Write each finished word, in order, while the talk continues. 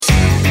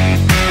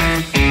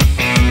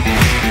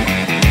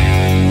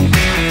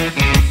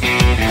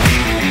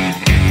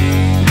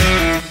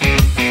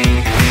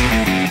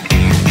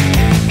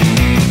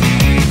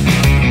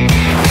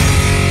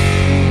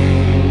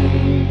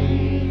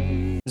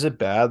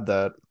bad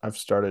that I've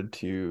started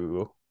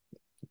to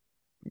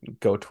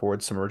go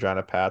towards some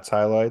Regina Pats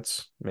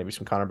highlights, maybe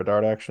some Connor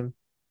Bedard action.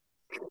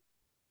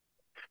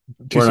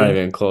 Too We're not soon?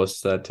 even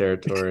close to that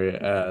territory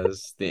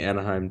as the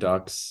Anaheim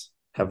Ducks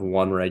have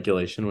one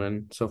regulation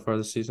win so far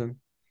this season.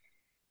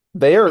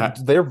 They are Pat,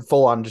 they're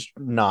full on just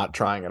not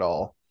trying at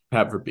all.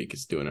 Pat Verbeek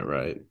is doing it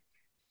right.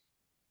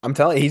 I'm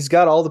telling you, he's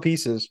got all the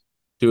pieces.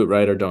 Do it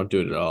right or don't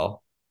do it at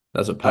all.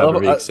 That's what I Pat love I,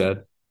 Verbeek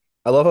said.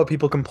 I love how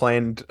people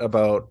complained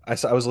about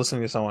I was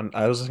listening to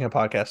a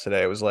podcast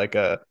today. It was like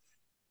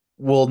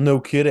well, no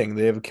kidding.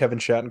 They have Kevin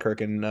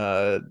Shattenkirk and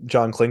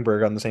John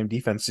Klingberg on the same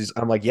defense.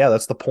 I'm like, yeah,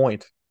 that's the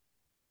point.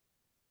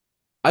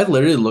 I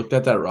literally looked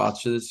at that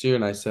roster this year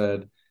and I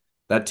said,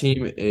 that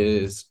team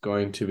is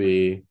going to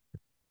be,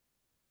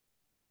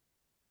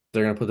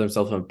 they're going to put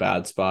themselves in a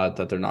bad spot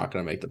that they're not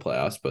going to make the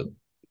playoffs, but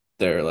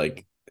they're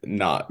like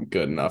not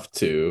good enough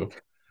to,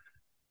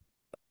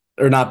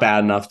 or not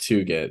bad enough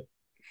to get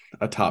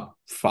a top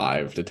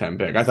 5 to 10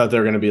 pick. I thought they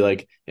were going to be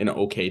like an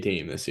okay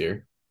team this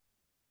year.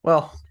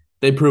 Well,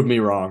 They proved me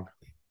wrong.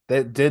 they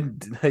And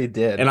did.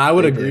 I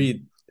would They did.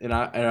 agree, and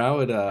I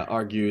would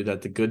argue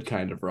that the good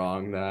kind of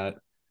wrong, that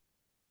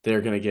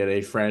they're going to get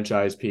a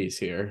franchise piece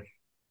here.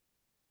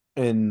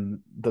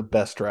 In the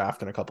best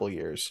draft in a couple of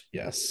years.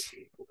 Yes.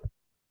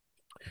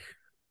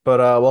 But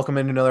welcome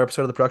into another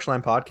episode of the Production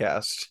Line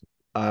Podcast.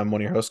 I'm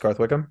one of your hosts, Garth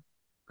Wickham.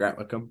 Grant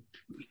Wickham.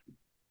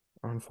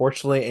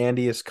 Unfortunately,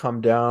 Andy has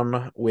come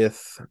down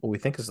with what we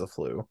think is the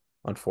flu,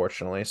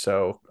 unfortunately.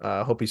 So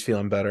hope he's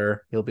feeling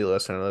better. He'll be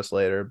listening to this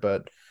later.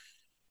 But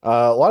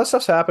a lot of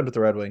stuff's happened with the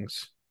Red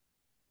Wings.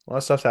 A lot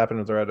of stuff's happened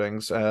with the Red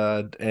Wings.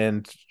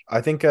 And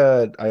I think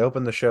I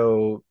opened the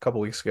show a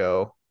couple weeks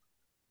ago,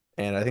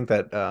 and I think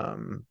that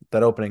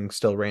that opening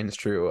still reigns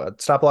true.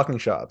 Stop blocking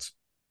shots.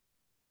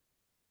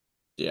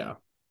 Yeah.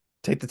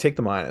 Take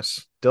the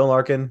minus. Dylan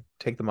Larkin,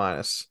 take the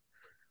minus.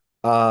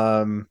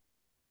 Um,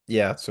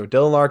 yeah, so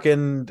Dylan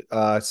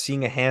Larkin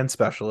seeing a hand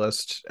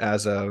specialist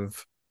as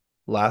of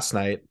last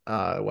night,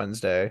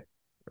 Wednesday,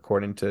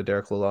 according to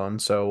Derek Lalonde.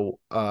 So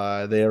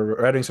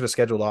they're having sort of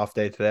scheduled off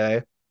day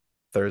today,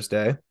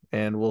 Thursday,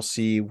 and we'll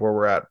see where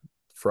we're at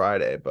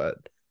Friday, but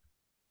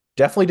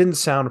definitely didn't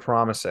sound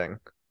promising.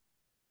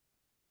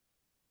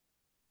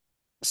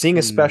 Seeing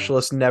a Mm,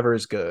 specialist never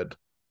is good.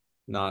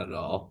 not at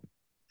all.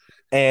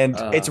 And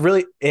Uh, it's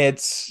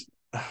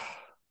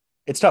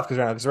tough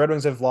because the Red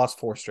Wings have lost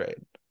four straight.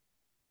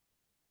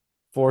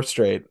 Four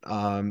straight.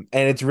 And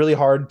it's really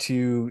hard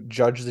to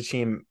judge the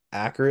team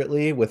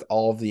accurately with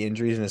all of the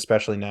injuries, and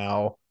especially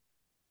now.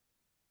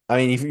 I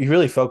mean, if you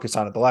really focus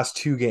on it, the last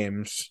two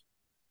games,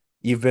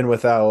 you've been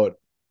without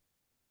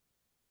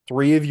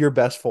three of your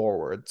best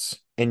forwards,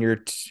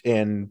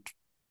 and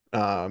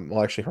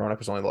well, actually, Hronek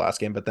was only the last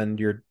game, but then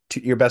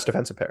your best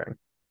defensive pairing.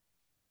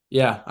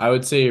 yeah, I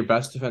would say your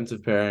best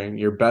defensive pairing,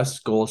 your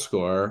best goal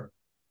scorer,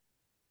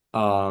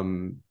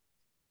 um,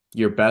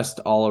 your best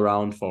all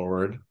around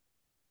forward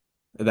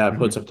that Mhm.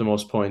 puts up the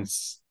most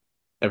points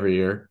every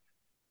year,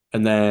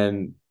 and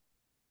then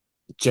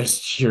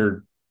just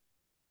your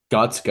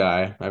guts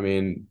guy. I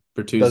mean,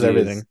 Does Bertuzzi is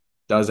everything.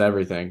 does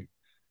everything.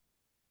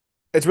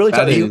 It's really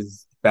tough. That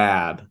is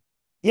bad.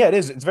 Yeah, it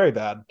is. It's very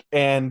bad,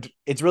 and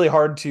it's really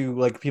hard to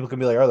like. People can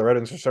be like, "Oh, the Red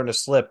Wings are starting to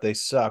slip. They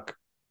suck."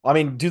 I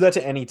mean, do that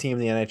to any team in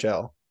the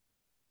NHL.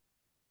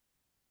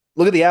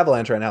 Look at the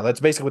Avalanche right now.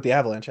 That's basically what the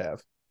Avalanche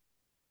have.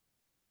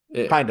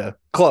 It Kinda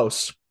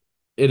close.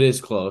 it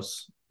is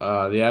close.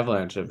 The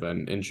Avalanche have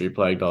been injury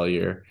plagued all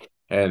year,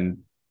 and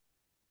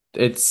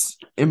it's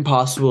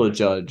impossible to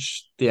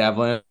judge the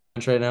Avalanche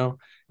right now.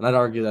 And I'd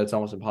argue that it's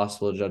almost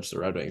impossible to judge the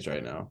Red Wings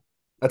right now.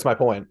 That's my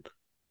point.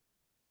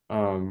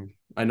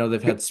 I know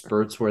they've had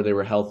spurts where they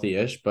were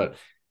healthy-ish, but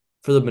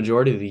for the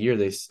majority of the year,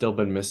 they've still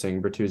been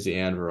missing Bertuzzi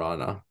and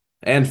Verona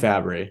and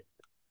Fabry.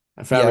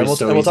 And Yeah, Fabry's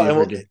so easy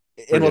to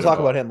and we'll forget talk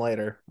about about. him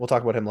later. We'll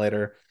talk about him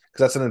later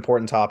because that's an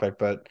important topic.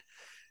 But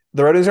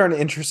the Red Wings are in an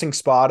interesting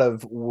spot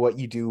of what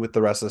you do with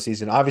the rest of the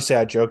season. Obviously,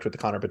 I joked with the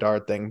Connor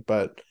Bedard thing,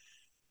 but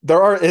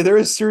there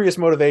is serious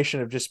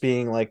motivation of just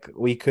being like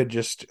we could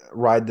just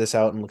ride this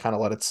out and kind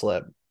of let it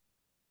slip.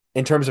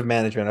 In terms of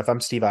management, if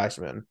I'm Steve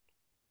Eisman,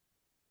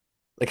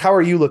 like how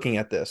are you looking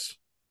at this?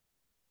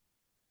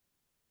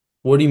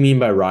 What do you mean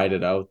by ride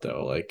it out,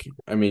 though? Like,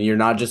 I mean, you're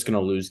not just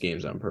gonna lose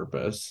games on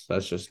purpose.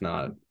 That's just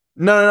not.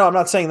 No. I'm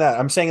not saying that.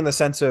 I'm saying in the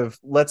sense of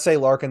let's say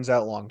Larkin's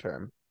out long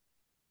term,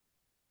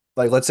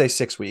 like let's say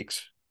 6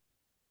 weeks.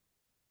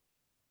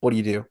 What do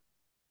you do?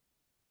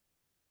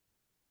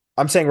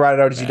 I'm saying ride it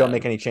out as you don't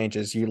make Man, any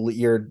changes.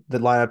 You're the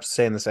lineup's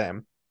staying the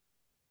same.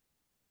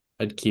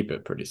 I'd keep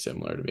it pretty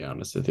similar, to be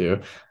honest with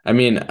you. I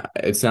mean,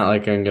 it's not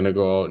like I'm gonna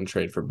go out and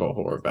trade for Bo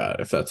Horvat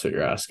if that's what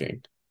you're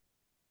asking.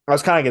 I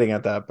was kind of getting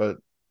at that, but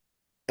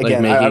Like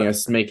again,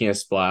 making a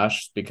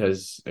splash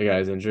because a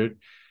guy's injured.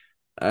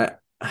 I,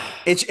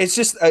 it's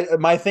just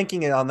my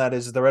thinking on that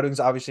is the Red Wings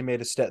obviously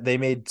made a step. They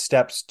made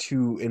steps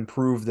to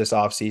improve this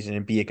offseason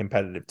and be a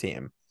competitive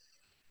team.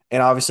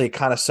 And obviously, it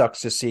kind of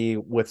sucks to see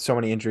with so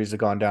many injuries that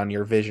gone down,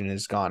 your vision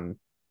has gone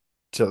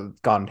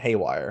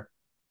haywire.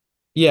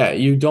 Yeah,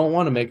 you don't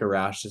want to make a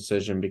rash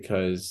decision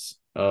because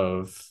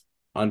of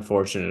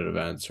unfortunate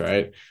events,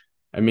 right?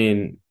 I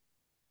mean,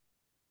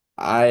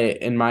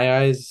 in my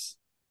eyes,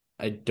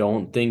 I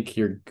don't think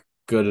you're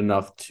good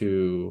enough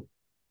to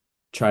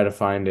try to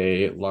find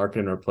a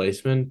Larkin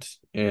replacement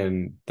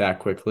in that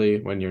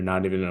quickly when you're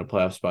not even in a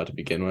playoff spot to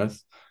begin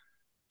with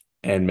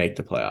and make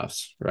the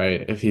playoffs,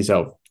 right? If he's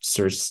out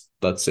for,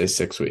 let's say,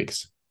 6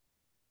 weeks.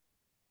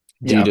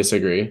 Do you Yeah.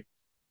 disagree?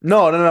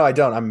 No, no, no, I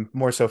don't. I'm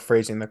more so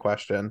phrasing the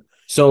question.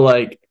 So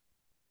like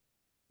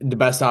the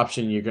best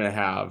option you're gonna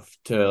have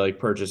to like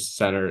purchase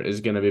center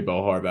is gonna be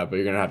Bo Horvat, but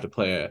you're gonna have to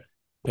pay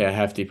a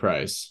hefty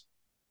price.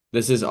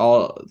 This is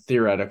all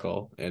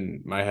theoretical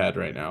in my head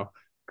right now.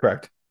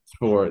 Correct.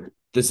 For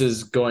this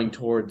is going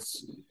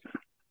towards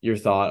your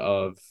thought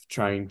of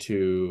trying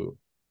to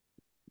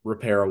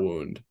repair a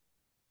wound.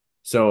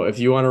 So if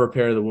you want to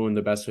repair the wound,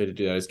 the best way to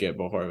do that is get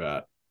Bo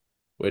Horvat,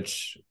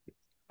 which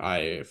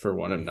I, for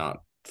one, am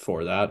not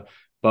for that.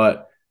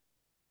 But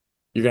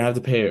you're gonna have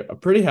to pay a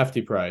pretty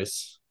hefty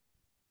price.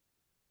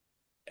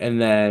 And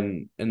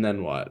then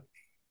what?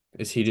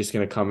 Is he just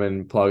gonna come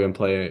in, plug and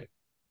play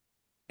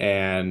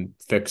and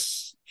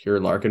fix your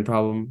Larkin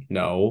problem?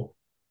 No.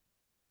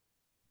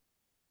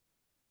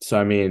 So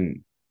I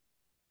mean,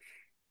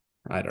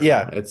 I don't know.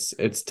 Yeah.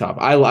 It's tough.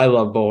 I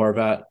love Bo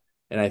Horvat,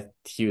 and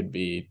he would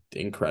be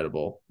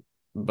incredible,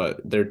 but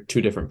they're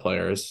two different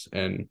players,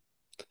 and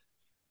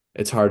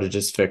it's hard to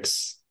just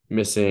fix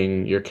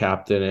missing your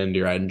captain and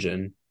your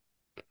engine.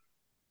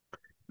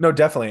 No,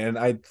 definitely. And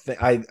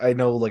I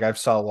know like I've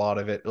saw a lot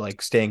of it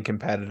like staying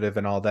competitive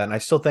and all that. And I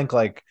still think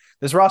like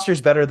this roster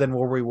is better than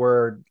where we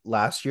were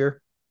last year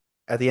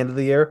at the end of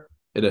the year.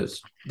 It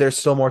is. There's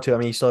still more to. I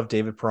mean, you still have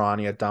David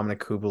Perron, Dominic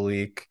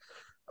Kubalik,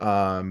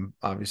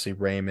 obviously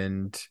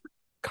Raymond,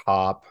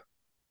 Cop,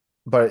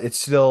 but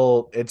it's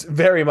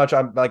very much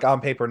on like on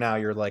paper now.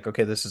 You're like,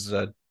 okay, this is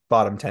a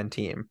bottom 10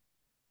 team.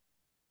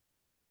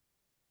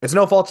 It's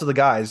no fault to the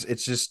guys.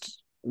 It's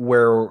just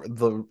where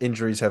the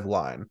injuries have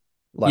lied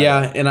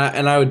Yeah, at. and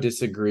I would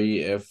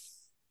disagree if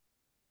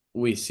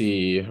we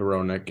see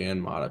Hronik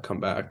and Mata come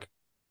back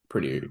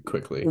pretty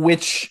quickly.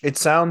 Which it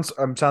sounds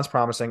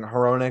promising.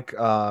 Hronik, It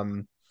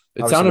obviously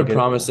we'll sounded get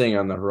promising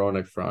on the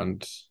Hronik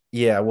front.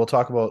 yeah, we'll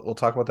talk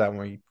about that when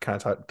we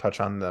kind of touch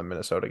on the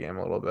Minnesota game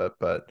a little bit,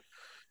 but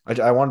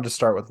I wanted to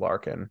start with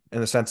Larkin in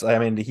the sense I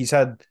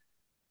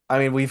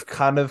mean we've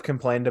kind of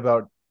complained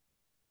about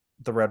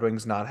the Red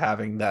Wings not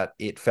having that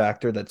it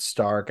factor, that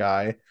star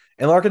guy.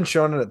 And Larkin's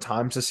shown it at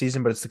times this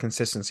season, but it's the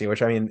consistency,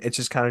 which I mean, it's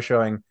just kind of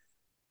showing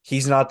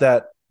he's not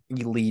that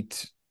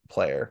elite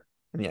player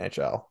in the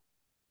NHL.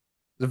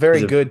 He's a He's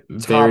very a good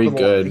very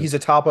good. he's a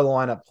top of the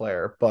lineup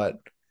player, but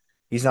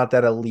he's not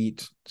that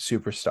elite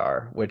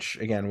superstar, which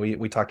again,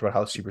 we talked about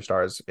how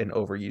superstar is an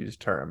overused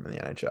term in the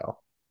NHL.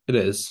 It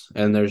is,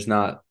 and there's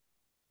not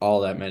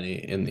all that many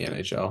in the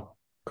NHL.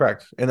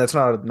 Correct. And that's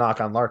not a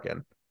knock on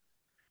Larkin.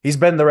 He's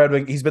been the Red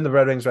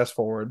Wings best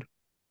forward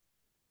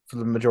for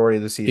the majority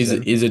of the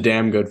season. He's a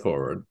damn good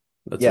forward.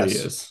 That's what he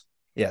Yes. is.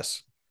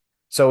 Yes.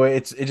 So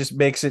it just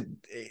makes it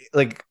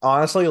like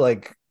honestly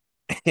like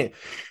if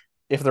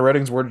the Red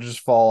Wings were to just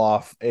fall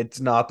off, it's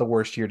not the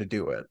worst year to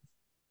do it.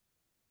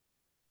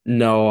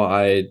 No,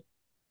 I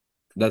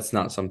that's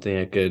not something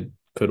I could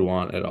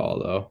want at all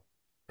though.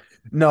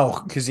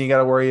 No, because you got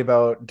to worry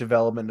about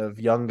development of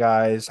young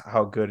guys,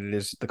 how good it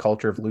is, the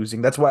culture of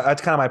losing. That's kind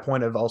of my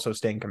point of also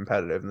staying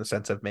competitive in the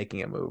sense of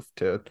making a move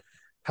to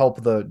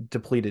help the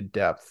depleted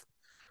depth.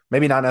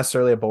 Maybe not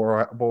necessarily a Bo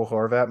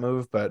Horvat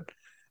move, but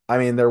I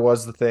mean there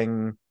was the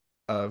thing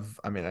of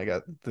I mean I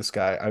got this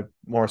guy. I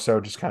more so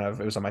just kind of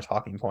it was on my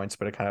talking points,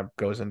 but it kind of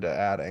goes into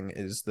adding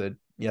is the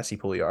Jesse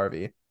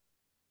Puljujärvi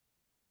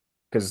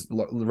because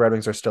the Red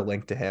Wings are still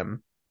linked to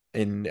him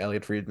in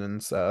Elliot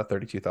Friedman's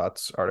 32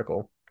 Thoughts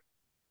article.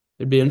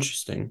 It'd be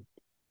interesting.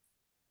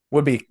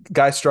 Would be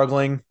guy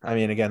struggling. I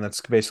mean, again,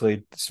 that's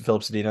basically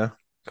Philip Sedina.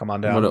 Come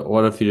on down.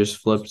 What if you just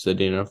flip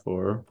Zadina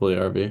for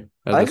Puljujärvi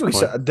at I think this we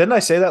point? said didn't I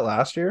say that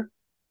last year?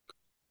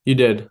 You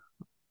did.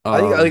 I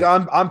think like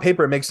Um, on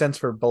paper it makes sense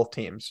for both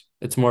teams.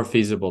 it's more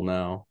feasible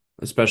now,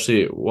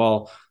 especially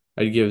well,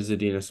 I'd give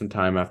Zadina some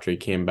time after he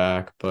came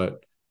back,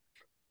 but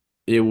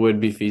it would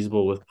be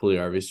feasible with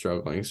Puljujärvi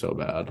struggling so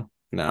bad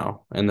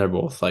now, and they're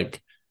both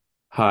like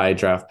high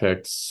draft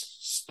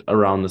picks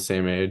around the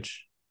same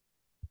age.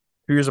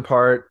 2 years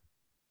apart,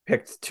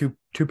 picked two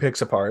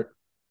picks apart.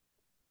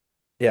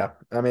 Yeah,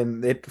 I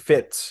mean it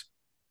fits.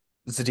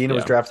 Zadina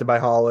was Yeah, drafted by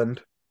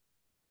Holland.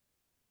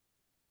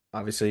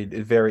 Obviously,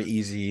 a very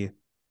easy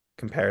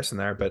comparison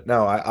there, but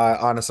no, I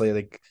honestly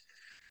like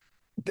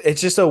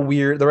it's just a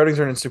weird. The Red Wings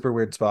are in a super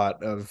weird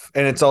spot of,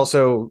 and it's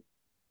also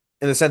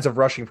in the sense of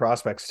rushing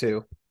prospects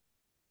too.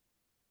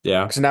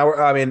 yeah. Because now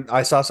I mean,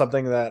 I saw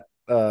something that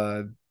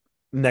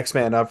next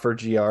man up for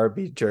GR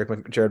be Jared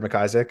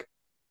McIsaac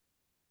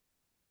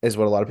is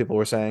what a lot of people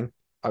were saying.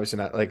 Obviously,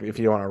 not like if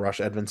you don't want to rush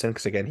Edvinsson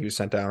because again he was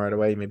sent down right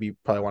away. Maybe you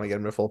probably want to get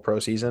him a full pro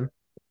season.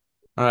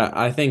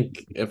 I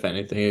think if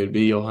anything, it would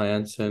be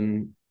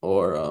Johansson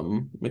or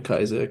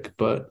McIsaac,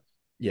 but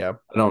Yeah,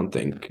 I don't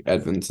think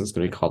Edmondson's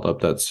going to be called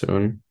up that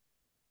soon.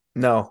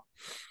 no,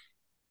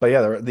 but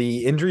yeah,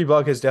 the injury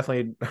bug has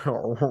definitely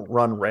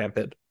run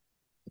rampant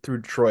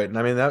through Detroit, and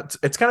I mean that's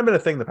it's kind of been a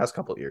thing the past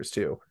couple of years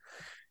too.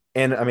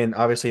 And I mean,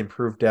 obviously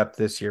improved depth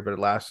this year, but it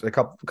last a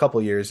couple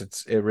of years,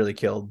 it really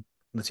killed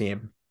the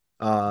team.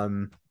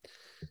 Um,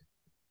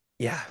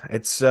 yeah,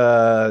 it's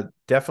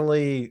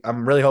definitely.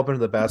 I'm really hoping for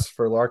the best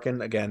for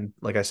Larkin. Again,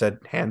 like I said,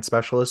 hand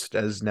specialist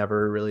is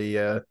never really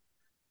a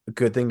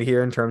good thing to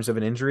hear in terms of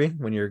an injury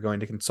when you're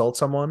going to consult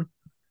someone.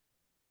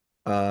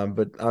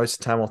 But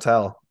obviously time will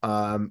tell.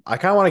 I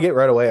kind of want to get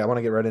right away. I want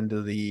to get right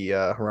into the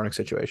Hronik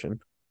situation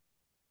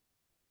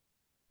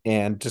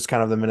and just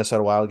kind of the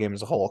Minnesota Wild game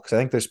as a whole because I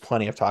think there's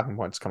plenty of talking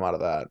points come out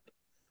of that.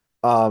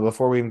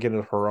 Before we even get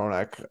into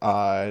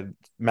Hronik,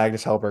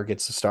 Magnus Hellberg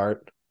gets the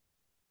start.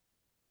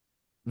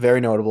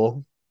 Very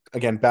notable.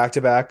 Again, back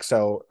to back.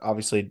 So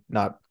obviously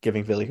not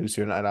giving Ville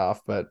Husso a night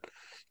off, but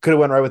could have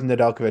went right with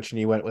Nedeljkovic and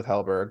he went with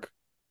Hellberg.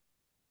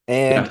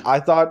 And Yeah. I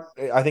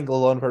think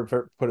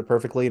Lalone put it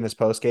perfectly in his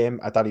post game.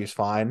 I thought he was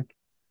fine.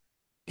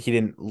 He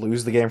didn't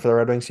lose the game for the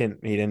Red Wings. He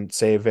didn't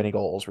save any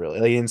goals really.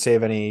 Like, he didn't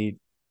save any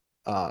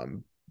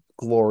um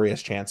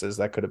glorious chances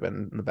that could have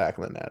been in the back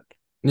of the net.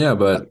 Yeah, Uh,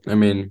 but I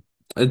mean,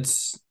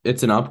 it's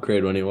an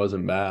upgrade when he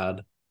wasn't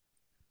bad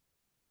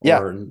yeah,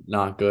 or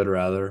not good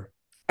rather.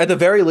 at the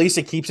very least,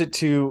 it keeps it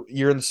to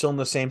still in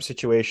the same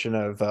situation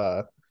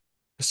of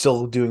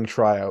still doing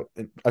tryout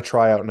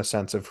in a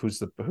sense of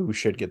who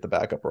should get the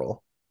backup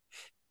role.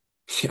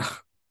 Yeah.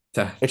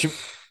 That It should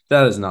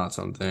that is not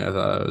something I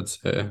thought I would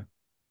say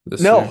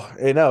this no,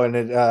 year. no, and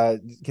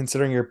it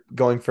considering you're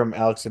going from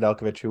Alex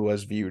Nedeljkovic, who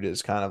was viewed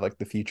as kind of like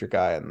the future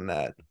guy in the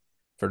net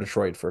for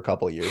Detroit for a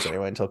couple of years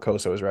anyway, until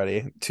Kosa was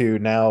ready, to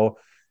now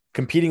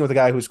competing with a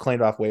guy who's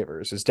claimed off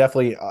waivers is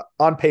definitely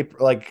on paper.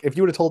 Like if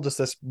you would have told us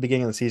this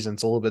beginning of the season,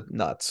 it's a little bit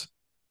nuts,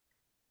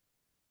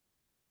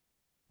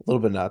 a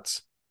little bit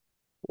nuts.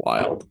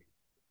 Wild.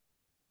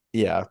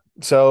 Yeah.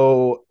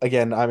 So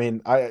again, I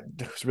mean, it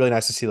was really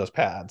nice to see those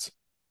pads.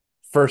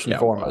 First and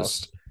Yeah, it was.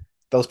 foremost,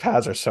 those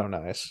pads are so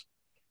nice.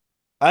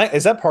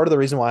 Is that part of the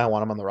reason why I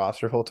want him on the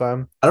roster full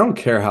time? I don't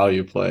care how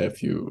you play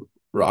if you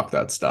rock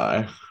that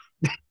sty.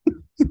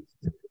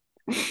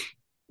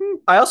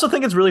 I also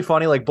think it's really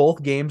funny, like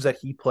both games that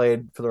he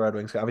played for the Red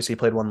Wings. Obviously, he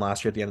played one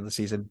last year at the end of the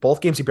season.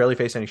 Both games, he barely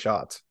faced any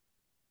shots,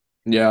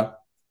 Yeah.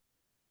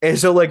 and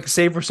so like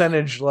save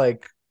percentage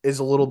like is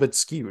a little bit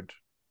skewed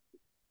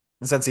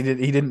since he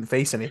didn't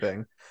face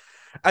anything.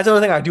 That's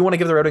another thing I do want to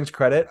give the Red Wings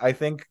credit. I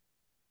think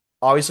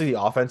obviously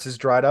the offense is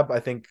dried up. I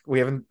think we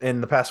haven't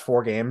in the past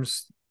 4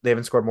 games they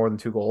haven't scored more than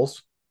 2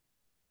 goals,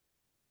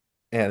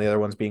 and the other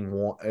ones being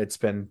one. It's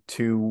been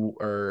two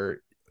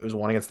or it was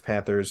one against the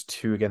Panthers,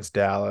 two against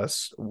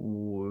Dallas,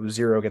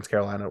 0 against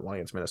Carolina, one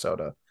against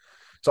Minnesota.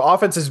 So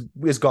offense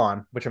is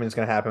gone, which I mean is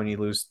going to happen when you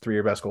lose 3 of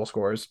your best goal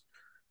scorers.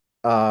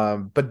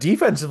 But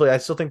defensively, I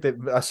still think that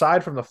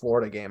aside from the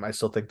Florida game, I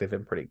still think they've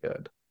been pretty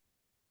good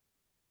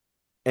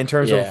in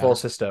terms of a full Yeah.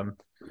 system.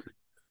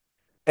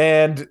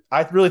 And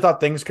I really thought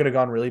things could have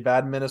gone really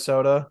bad in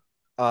Minnesota.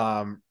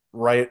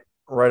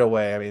 Right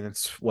away. I mean,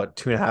 it's what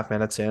 2.5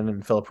 minutes in,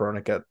 and Philip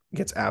Hronik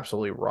gets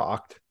absolutely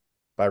rocked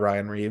by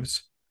Ryan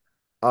Reeves.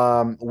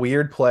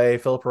 Weird play.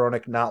 Philip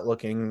Hronik not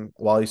looking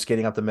while he's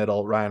skating up the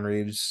middle. Ryan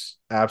Reeves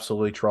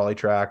absolutely trolley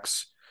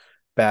tracks.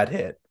 Bad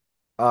hit.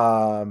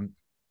 Um,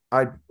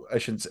 I I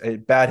shouldn't say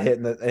bad hit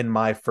in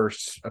my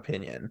first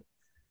opinion.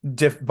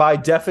 By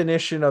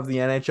definition of the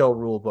NHL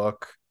rule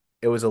book,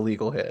 it was a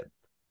legal hit.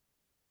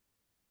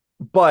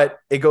 But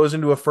it goes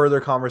into a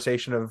further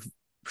conversation of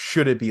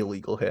should it be a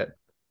legal hit?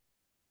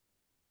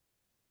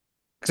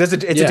 Because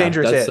it's a Yeah,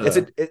 dangerous that's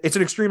hit. It's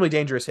an extremely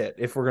dangerous hit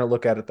if we're gonna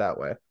look at it that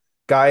way.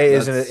 Guy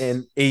is that's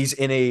he's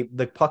in a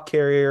the puck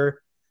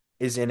carrier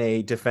is in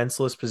a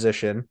defenseless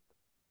position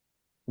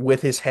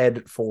with his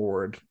head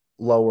forward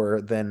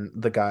lower than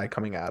the guy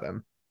coming at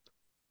him.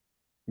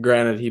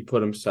 granted he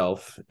put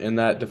himself in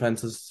that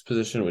defensive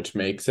position, which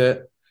makes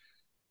it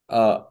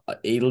a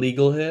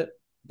legal hit,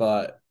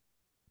 but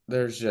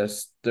there's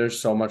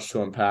so much to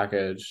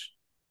unpackage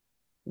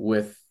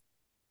with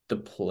the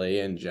play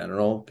in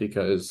general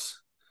because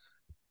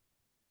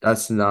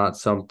that's not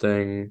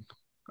something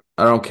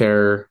I don't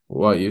care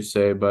what you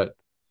say, but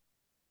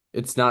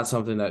it's not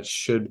something that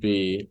should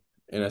be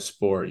in a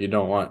sport. You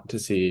don't want to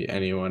see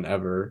anyone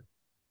ever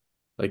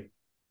like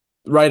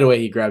right away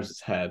he grabs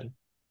his head.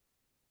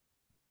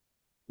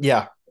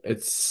 Yeah,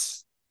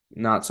 It's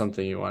not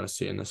something you want to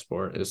see in the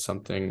sport is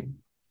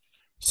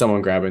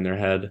someone grabbing their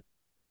head.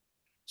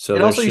 So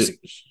and there also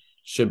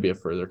should be a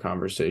further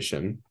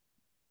conversation.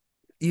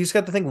 you just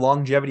got to think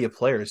longevity of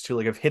players too.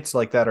 Like if hits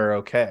like that are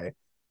okay.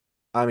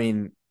 I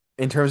mean,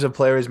 in terms of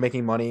players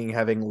making money and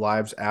having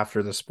lives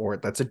after the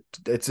sport,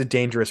 it's a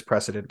dangerous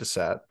precedent to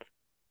set.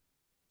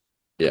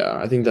 Yeah,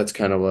 I think that's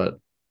kind of what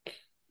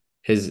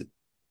his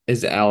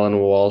Alan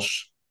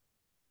Walsh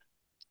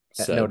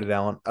said.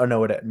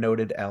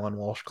 Noted Alan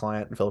Walsh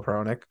client Phil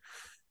Hronik.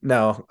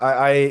 No,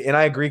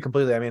 I agree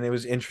completely. I mean, it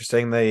was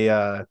interesting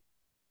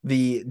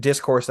the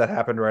discourse that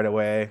happened right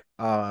away.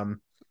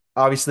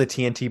 obviously the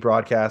TNT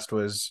broadcast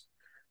was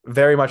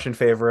very much in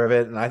favor of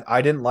it, and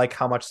I didn't like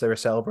how much they were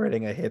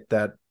celebrating a hit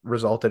that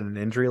resulted in an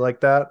injury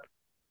like that.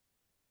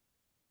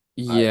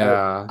 I, I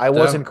Yeah, I that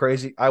wasn't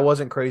crazy. I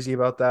wasn't crazy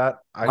about that.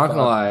 I not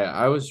gonna thought, lie,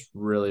 I was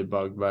really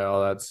bugged by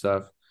all that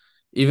stuff.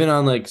 Even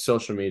on like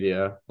social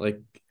media,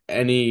 like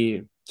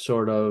any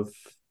sort of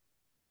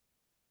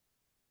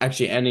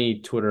actually any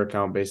Twitter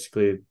account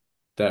basically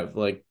that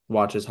like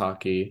watches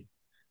hockey,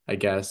 I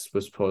guess,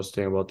 was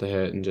posting about the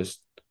hit and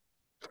just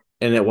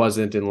and it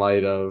wasn't in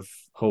light of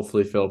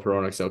hopefully Phil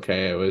Hronek's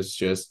okay. It was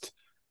just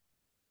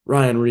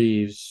Ryan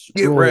Reeves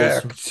get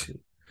rules. wrecked.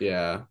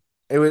 Yeah.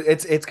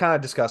 It's kind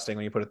of disgusting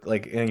when you put it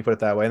like and you put it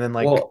that way, and then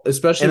like Well,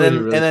 especially when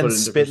you really and then put it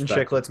into Spit and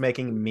perspective. Chicklets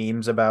making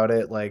memes about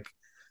it, like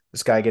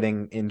this guy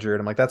getting injured.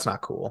 I'm like, that's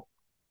not cool.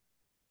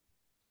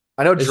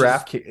 I know It's just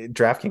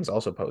DraftKings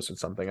also posted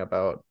something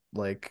about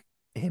like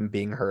him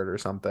being hurt or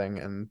something,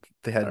 and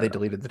I they don't know.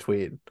 deleted the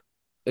tweet.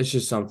 It's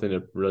just something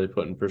to really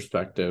put in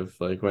perspective.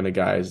 Like when a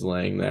guy is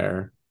laying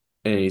there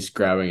and he's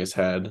grabbing his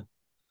head.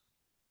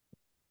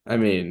 I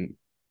mean,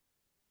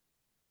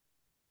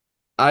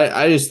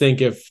 I just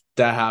think if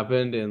that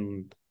happened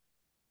in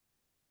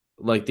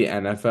like the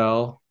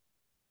NFL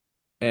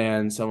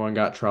and someone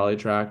got trolley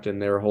tracked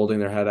and they were holding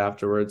their head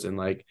afterwards and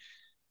like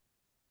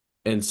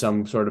in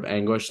some sort of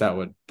anguish, that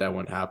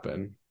wouldn't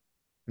happen.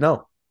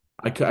 No,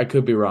 I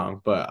could be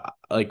wrong, but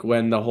like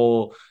when the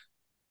whole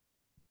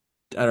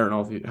I don't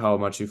know if how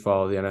much you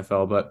follow the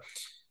NFL, but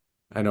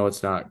I know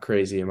it's not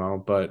crazy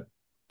amount, but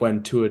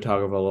when Tua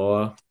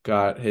Tagovailoa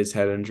got his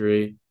head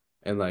injury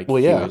and like well,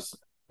 he yeah. was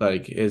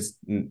like his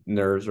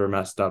nerves were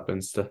messed up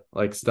and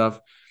stuff,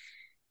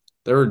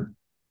 there were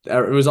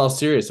it was all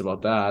serious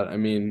about that. I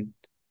mean,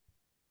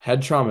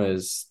 head trauma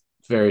is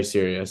very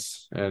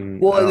serious,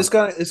 and I Well, don't.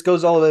 this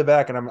goes all the way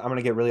back, and I'm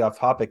gonna get really off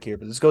topic here,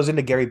 but this goes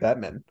into Gary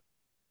Bettman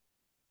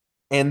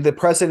and the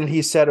precedent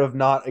he set of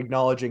not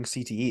acknowledging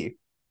CTE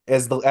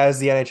as the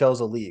NHL is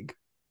a league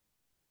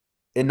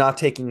and not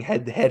taking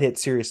head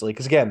hits seriously.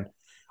 Because again,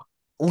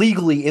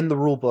 legally in the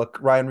rule book,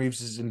 Ryan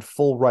Reeves is in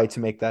full right to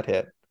make that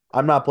hit.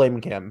 I'm not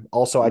blaming him.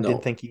 Also, I did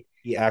No, think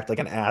he acted like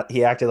an ass.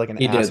 He acted like an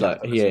he did ass half like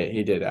of the season.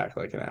 he did act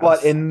like an But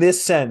ass. in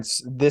this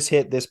sense, this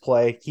hit, this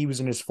play, he was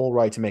in his full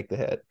right to make the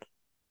hit.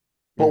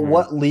 But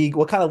Mm-hmm.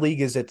 what kind of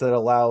league is it that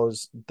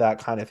allows that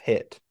kind of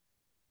hit?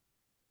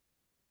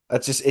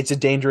 That's just it's a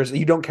dangerous.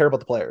 You don't care about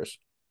the players.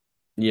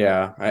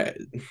 Yeah,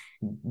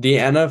 the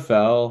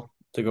NFL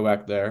to go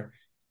back there,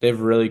 they've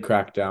really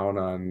cracked down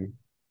on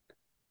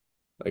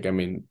like I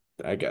mean,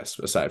 I guess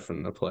aside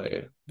from the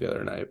play the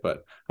other night,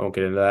 but I won't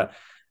get into that.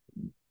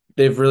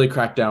 They've really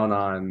cracked down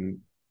on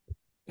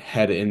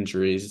head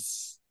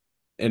injuries,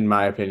 in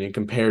my opinion,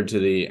 compared to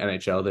the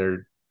NHL.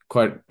 They're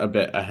quite a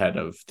bit ahead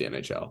of the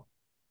NHL.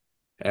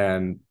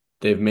 And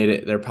they've made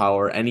it their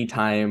power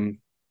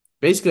anytime,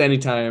 basically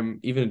anytime,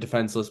 even a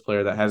defenseless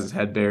player that has his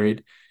head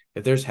buried,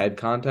 if there's head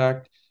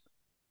contact,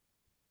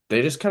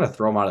 they just kind of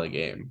throw him out of the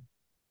game.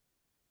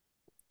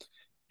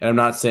 And I'm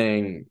not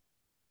saying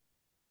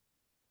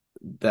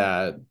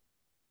that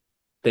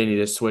they need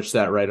to switch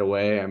that right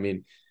away. I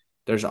mean,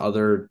 there's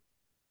other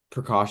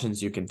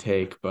precautions you can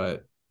take,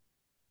 but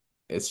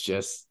it's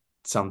just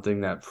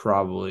something that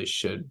probably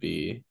should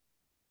be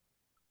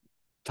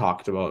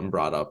talked about and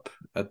brought up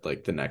at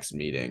like the next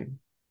meeting.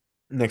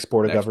 Next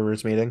board of Next,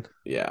 governors meeting.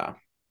 yeah,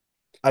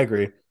 I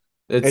agree.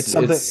 it's It's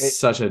something.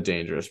 such a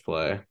dangerous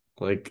play.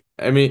 Like,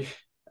 I mean,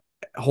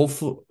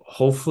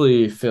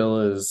 hopefully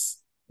Phil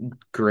is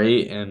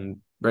great and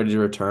ready to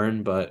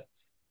return, but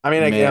I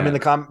mean, man,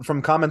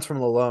 from comments from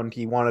Lalone,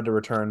 he wanted to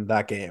return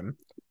that game,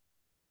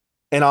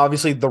 and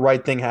obviously the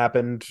right thing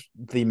happened.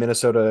 The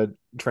Minnesota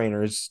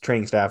trainers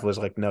training staff was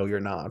like, "No, you're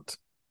not,"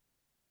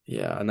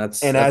 yeah, and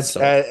and that's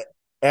so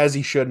as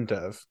he shouldn't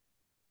have.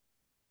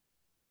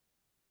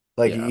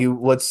 Like yeah, you,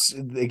 let's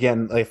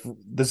again, like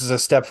this is a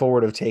step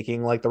forward of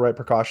taking like the right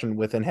precaution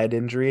within head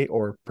injury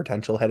or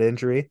potential head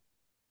injury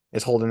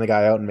is holding the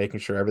guy out and making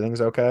sure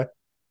everything's okay.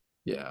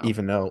 yeah,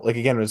 Even though, like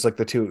again, it was like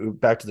the two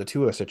back to the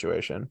Tua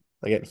situation.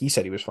 Like he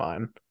said he was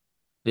fine.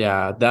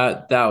 yeah.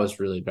 That was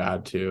really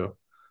bad too.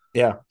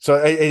 Yeah. So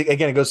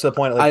again, it goes to the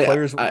point like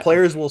I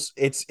players will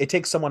it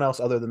takes someone else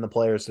other than the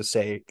players to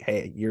say,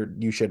 hey,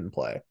 you shouldn't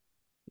play.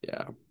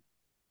 yeah.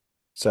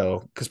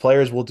 So because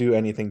players will do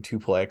anything to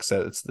play,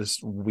 except it's this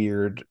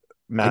weird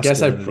I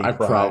guess masculinity I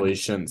pride. probably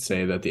shouldn't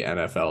say that the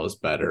NFL is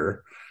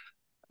better.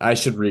 I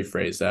should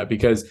rephrase that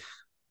because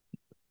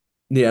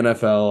the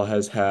NFL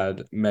has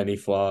had many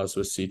flaws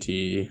with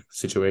CTE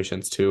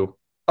situations too.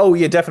 Oh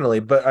yeah, definitely.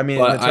 But I mean,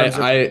 But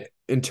I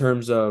in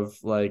terms of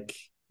like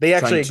they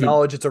actually trying to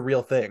acknowledge it's a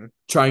real thing.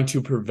 trying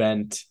to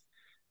prevent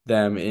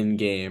them in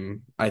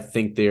game, I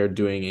think they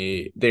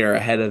are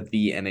ahead of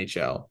the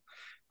NHL.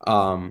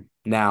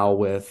 Now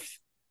with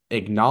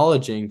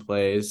acknowledging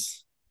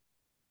plays,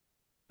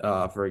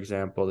 for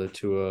example, the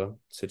Tua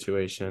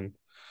situation,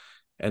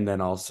 and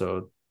then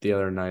also the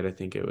other night, I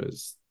think it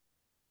was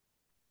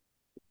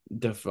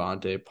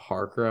Devontae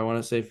Parker, I want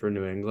to say for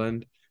New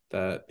England,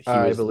 that he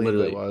I was believe it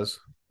literally was.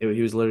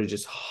 he was literally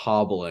just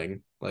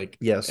hobbling, like,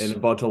 and Yes.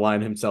 about to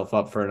line himself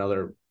up for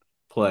another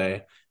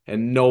play,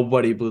 and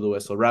nobody blew the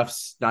whistle.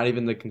 Refs, not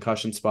even the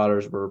concussion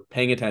spotters, were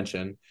paying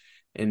attention,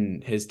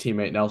 and his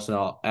teammate Nelson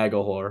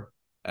Aguilar,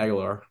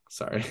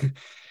 sorry,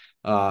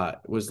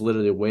 was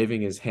literally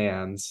waving his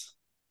hands,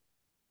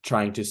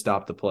 trying to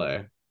stop the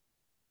play.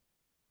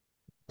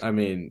 I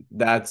mean,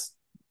 that's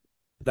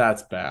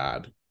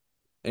bad,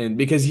 and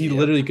because he Yep.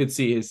 literally could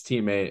see his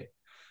teammate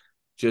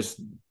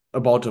just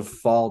about to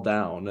fall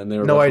down, and they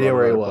were No about to idea run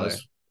where he another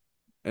play. was.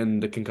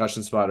 And the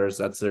concussion spotters,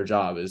 that's their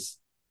job, is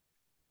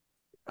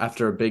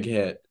after a big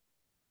hit,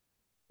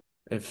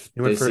 if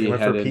they He see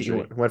went for head a pee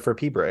injury. he went for a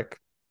pee break.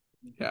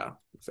 Yeah,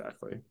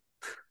 exactly.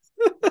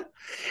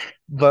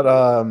 But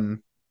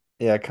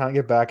yeah, can't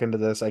get back into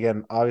this.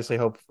 Again, obviously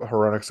hope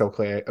Hronik's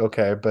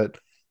okay, but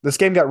this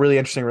game got really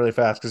interesting really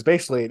fast because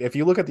basically if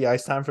you look at the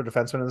ice time for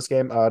defensemen in this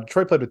game,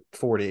 Detroit played with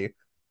 40.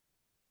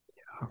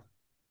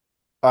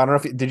 I don't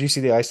know if did you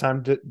see the ice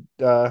time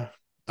I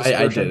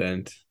dispersion?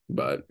 didn't,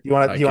 but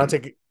I You want can. to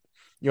take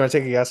you want to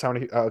take a guess how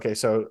many okay,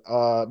 so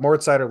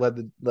Moritz Seider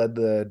led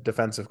the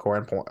defensive core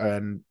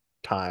and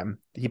time.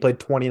 He played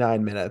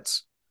 29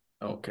 minutes.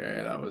 Okay,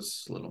 that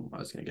was a little. I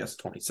was gonna guess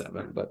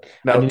 27, but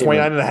I No, didn't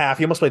 29 even. and a half.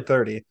 He almost played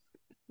 30.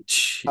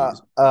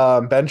 Jeez.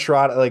 Ben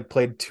Sherratt like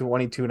played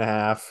 22 and a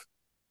half.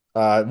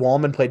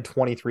 Wallman played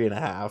 23 and a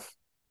half.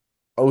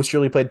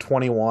 Osterley played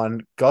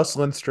 21. Gus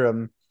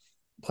Lindstrom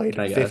Can played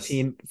I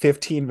guess?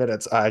 15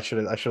 minutes. I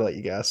should let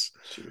you guess.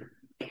 Shoot.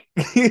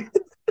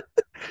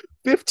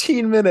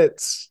 15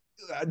 minutes.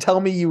 Tell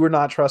me you were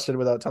not trusted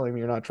without telling me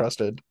you're not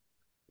trusted.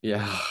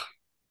 Yeah.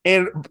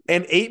 And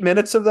 8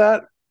 minutes of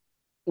that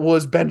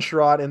was Ben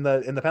Sherratt in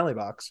the penalty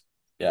box.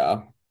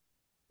 Yeah.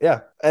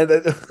 Yeah. And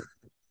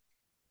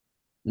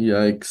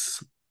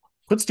Yikes.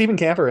 put Steven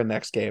Camper in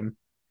next game.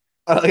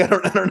 I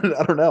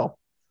don't know.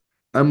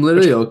 I'm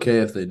Which literally okay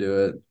if they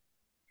do it.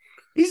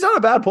 he's not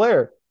a bad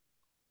player.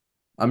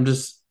 I'm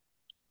just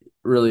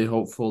really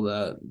hopeful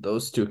that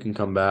those two can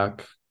come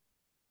back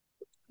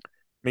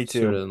Me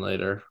sooner too. than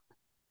later.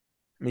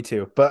 Me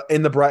too. But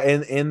in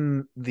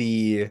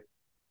the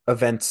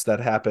events that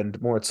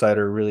happened, Moritz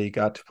Seider really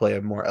got to play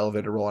a more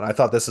elevated role, and I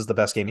thought this is the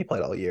best game he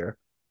played all year.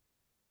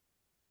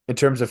 In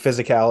terms of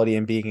physicality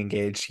and being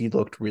engaged, he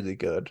looked really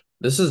good.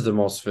 This is the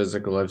most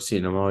physical I've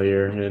seen him all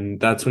year, and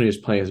that's when he was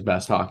playing his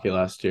best hockey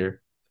last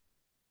year.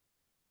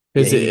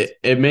 Yeah, Because he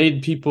it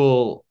made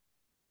people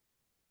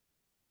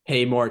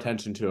pay more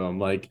attention to him.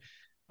 Like,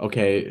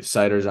 okay,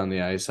 Cider's on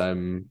the ice.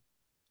 I'm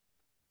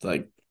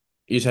like,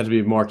 you just have to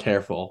be more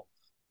careful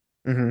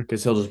mhm.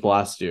 because he'll just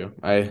blast you.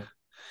 I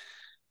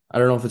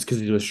don't know if it's because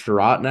he's with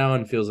Sherratt now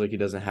and feels like he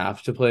doesn't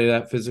have to play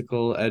that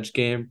physical edge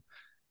game,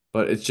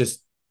 but it's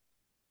just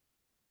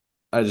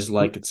I just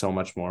like it so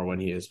much more when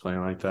he is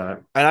playing like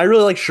that. And I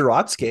really like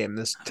Sherratt's game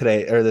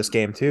this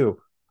game too.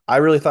 I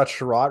really thought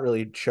Sherratt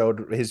really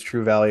showed his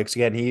true value. Because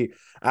again, he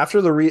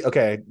after the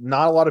okay,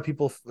 not a lot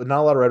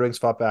of Red Wings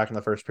fought back in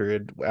the first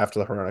period after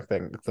the Hronik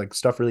thing. Like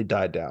stuff really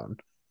died down.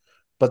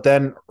 But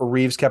then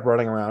Reeves kept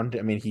running around.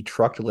 I mean, he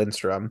trucked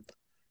Lindstrom.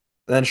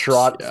 And then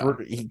Sherratt Yeah,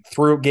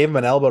 gave him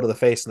an elbow to the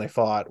face, and they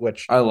fought.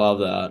 Which I love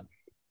that.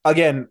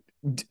 again,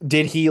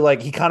 did he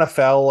like he kind of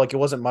fell like it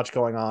wasn't much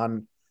going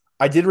on.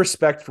 I did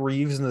respect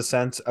Reeves in the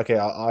sense. Okay,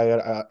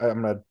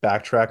 I'm gonna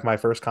backtrack my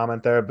first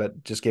comment there,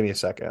 but just give me a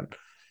second.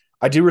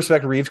 I do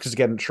respect Reeves because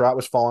again, Sherratt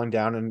was falling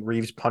down and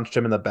Reeves punched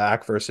him in the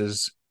back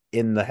versus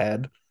in the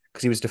head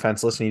because he was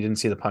defenseless and he didn't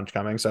see the punch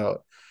coming.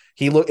 So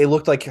it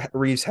looked like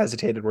Reeves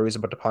hesitated where he was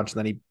about to punch, and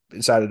then he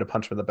decided to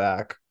punch him in the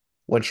back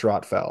when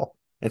Sherratt fell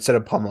instead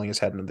of pummeling his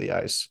head into the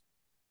ice.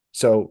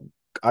 So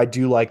I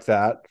do like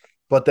that.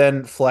 But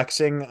then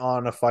flexing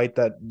on a fight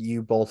that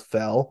you both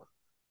fell,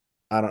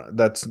 I don't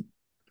that's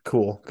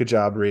cool. Good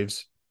job,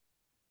 Reeves.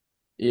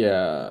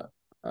 Yeah,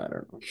 I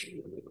don't know.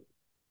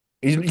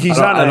 He's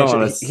not I an don't NHL,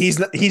 want to. he's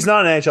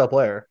not an NHL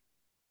player.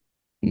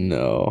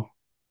 No.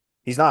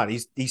 He's not.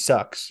 He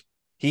sucks.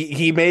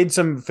 He made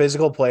some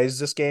physical plays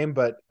this game,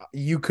 but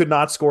you could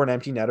not score an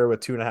empty netter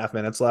with 2.5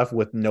 minutes left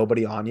with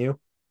nobody on you.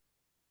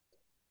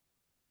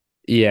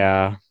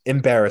 Yeah.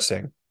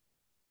 Embarrassing.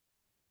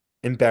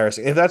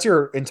 Embarrassing. If that's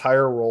your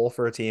entire role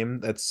for a team,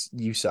 that's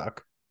you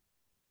suck.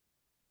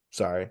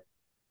 Sorry.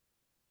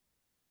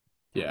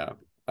 Yeah.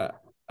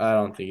 I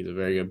don't think he's a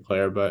very good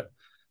player, but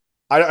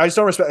I just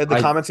don't respect the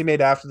I comments he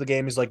made after the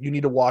game. He's like, you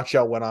need to watch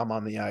out when I'm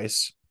on the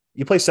ice.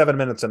 You play 7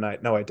 minutes a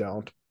night. No, I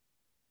don't.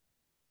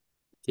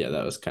 yeah,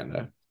 that was kind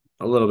of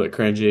a little bit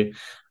cringy.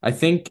 I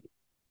think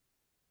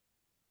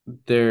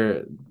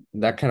there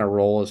that kind of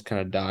role is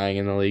kind of dying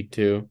in the league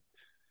too.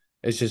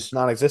 It's just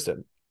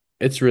Non-existent.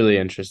 it's really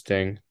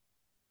interesting.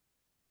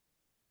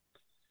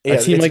 A Yeah,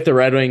 team it's like the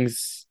Red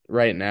Wings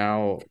right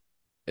now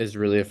is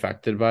really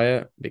affected by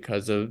it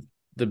because of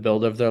the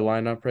build of their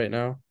lineup right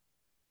now,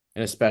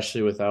 and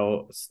especially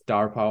without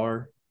star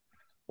power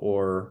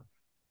or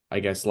I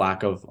guess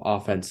lack of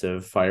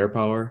offensive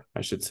firepower,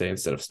 I should say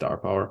instead of star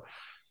power.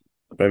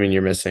 But I mean,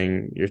 you're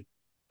missing your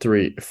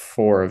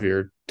four of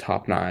your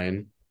top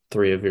nine,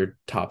 three of your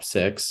top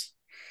six.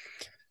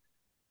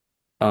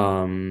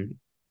 Um,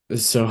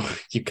 so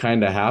you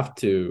kind of have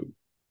to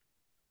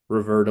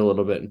revert a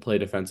little bit and play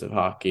defensive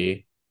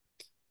hockey.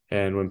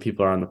 And when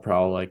people are on the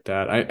prowl like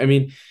that, I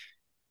mean,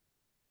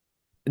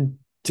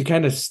 to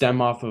kind of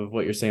stem off of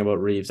what you're saying about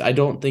Reeves, I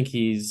don't think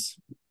he's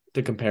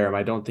to compare him.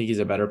 I don't think he's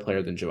a better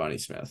player than Giovanni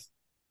Smith.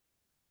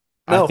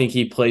 I think No,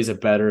 he plays a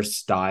better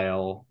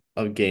style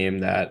of game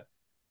that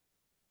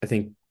I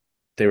think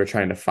they were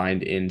trying to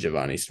find in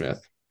Giovanni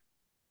Smith.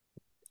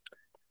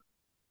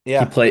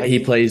 yeah, He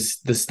plays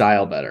the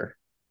style better.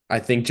 I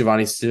think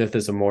Giovanni Smith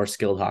is a more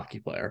skilled hockey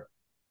player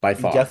by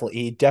far.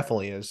 he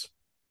definitely is.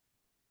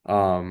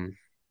 Um,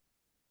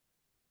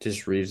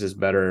 just Reeves is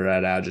better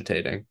at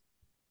agitating.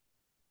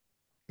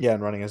 Yeah,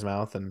 and running his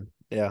mouth and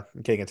yeah,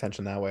 getting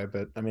attention that way.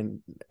 But I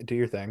mean, do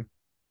your thing.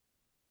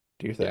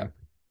 Do your Yeah.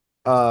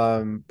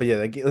 thing. But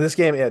yeah, this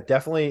game, yeah,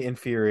 definitely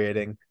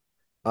infuriating.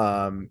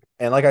 And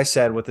like I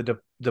said, with the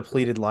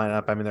depleted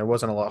lineup, I mean, there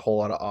wasn't whole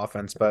lot of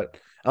offense, but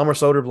Elmer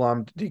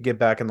Soderblom did get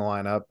back in the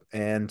lineup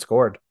and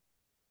scored.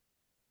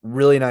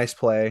 Really nice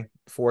play,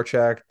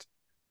 forechecked,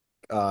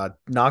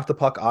 knocked the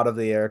puck out of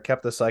the air,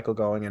 kept the cycle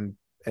going,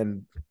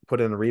 and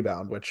put in a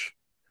rebound. Which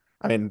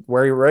I mean,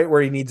 right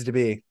where he needs to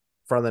be,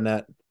 front of the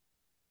net.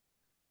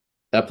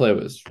 That play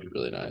was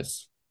really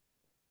nice.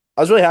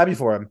 I was really happy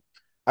for him.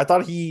 I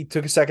thought he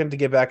took a second to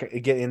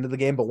get into the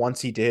game, but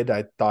once he did,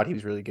 I thought he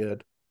was really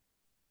good.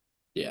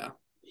 Yeah. And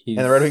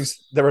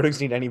He's the Red Wings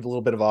need any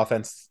little bit of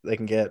offense they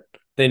can get.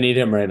 they need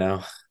him right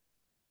now.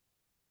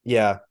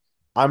 Yeah,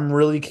 I'm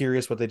really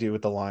curious what they do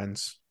with the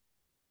lines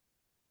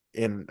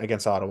in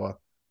against Ottawa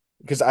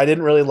because I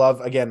didn't really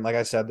love. Again, like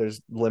I said,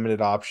 there's limited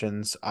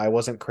options. I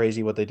wasn't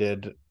crazy what they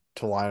did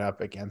to line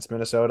up against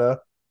Minnesota.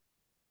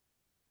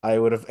 I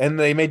would have, and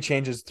they made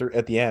changes through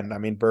at the end. I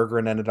mean,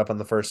 Bergeron ended up on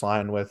the first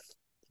line with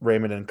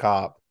Raymond and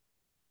Kopp,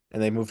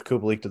 and they moved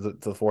Kubalik to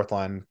the fourth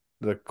line,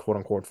 the quote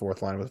unquote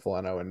fourth line with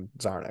Veleno and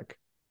Zarnik.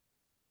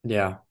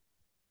 Yeah.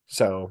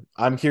 So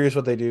I'm curious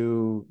what they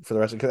do for the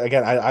rest of. Because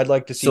again, I'd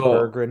like to see So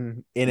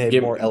Bergeron in a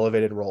give more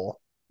elevated role.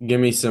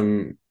 give me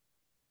some.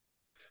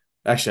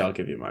 Actually, I'll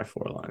give you my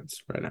four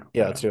lines right now.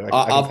 Yeah, Right now, too. I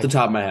can off the think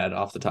top of my head,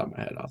 off the top of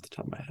my head, off the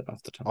top of my head,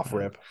 off the top of off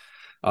my head, rip.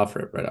 off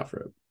rip, right off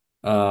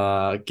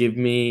rip. Give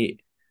me.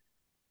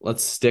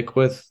 Let's stick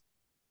with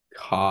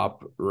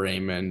Cop,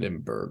 Raymond,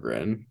 and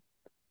Berggren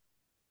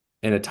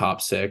in a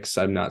top six.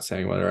 I'm not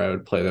saying whether I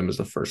would play them as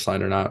the first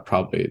line or not.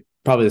 Probably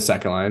the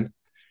second line.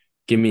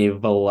 Give me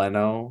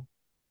Veleno,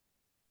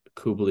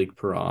 Kubalik,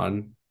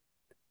 Perron,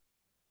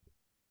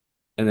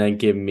 and then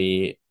give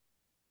me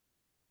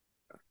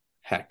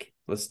heck.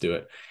 Let's do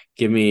it.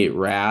 Give me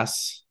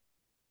Rass,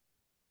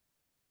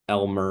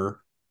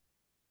 Elmer,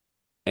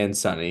 and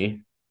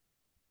Sonny.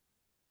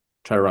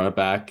 Try to run it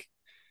back,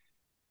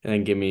 and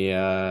then give me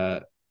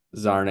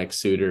Zarnik,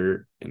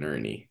 Suter, and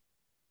Ernie.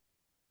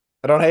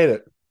 I don't hate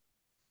it.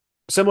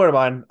 Similar to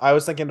mine. I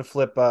was thinking to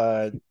flip.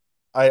 I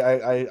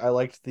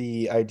liked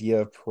the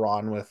idea of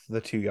Prawn with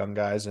the two young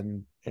guys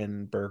in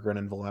Bergeron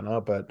and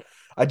Valena, but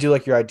I do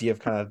like your idea of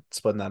kind of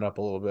splitting that up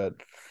a little bit.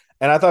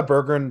 And I thought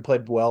Bergeron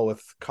played well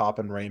with Kopp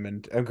and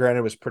Raymond. And granted,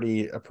 it was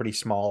a pretty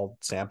small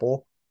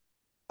sample.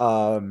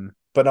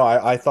 But no,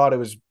 I thought it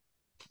was.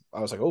 I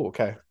was like, oh,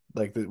 okay,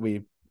 like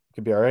we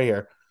could be all right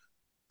here.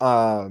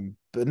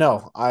 But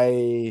no,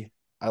 I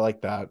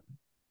like that.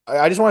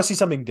 I just want to see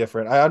something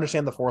different. I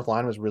understand the fourth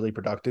line was really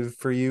productive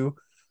for you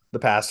the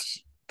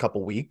past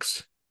couple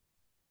weeks,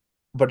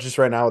 but just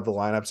right now with the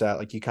lineups at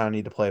like you kind of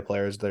need to play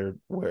players there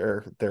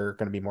where they're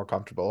going to be more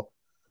comfortable.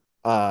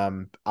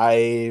 I'm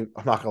not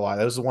gonna lie,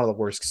 that was one of the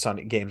worst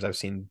Sunny games I've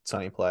seen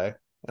Sunny play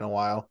in a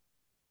while.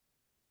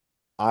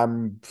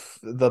 I'm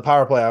the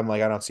power play. I'm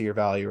like I don't see your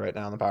value right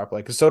now in the power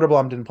play because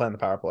Soderblom didn't play in the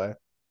power play.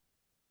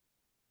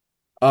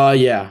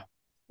 Yeah.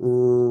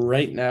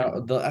 Right now,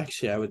 the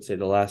actually I would say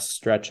the last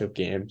stretch of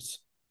games,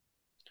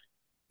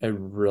 I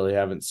really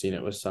haven't seen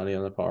it with Sonny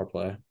on the power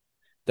play.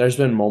 There's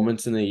been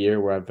moments in the year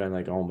where I've been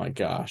like, oh my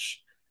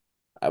gosh,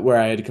 where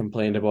I had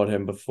complained about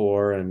him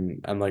before,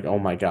 and I'm like, oh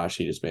my gosh,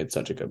 he just made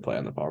such a good play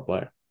on the power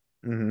play.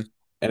 Mm-hmm.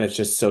 And it's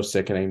just so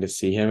sickening to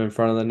see him in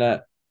front of the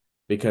net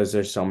because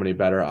there's so many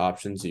better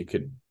options you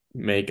could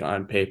make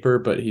on paper,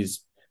 but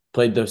he's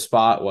played the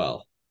spot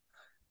well,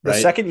 right?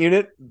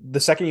 The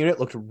second unit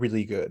looked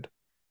really good.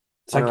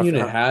 I don't know Second if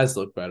unit has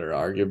looked better,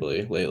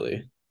 arguably,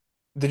 lately.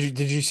 did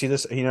you see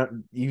this? You know,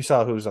 you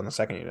saw who was on the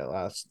second unit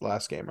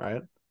last game,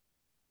 right?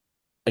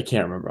 I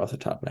can't remember off the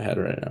top of my head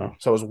right now.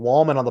 So it was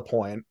Wallman on the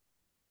point,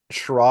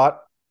 Schrott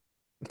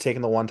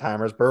taking the one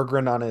timers,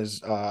 Berggren on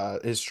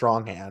his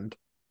strong hand,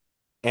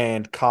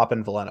 and Kopp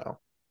and Veleno.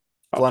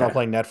 Veleno Okay.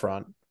 playing net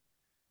front.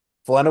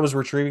 Veleno was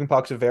retrieving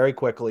pucks very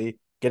quickly,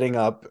 getting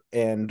up,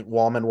 and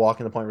Wallman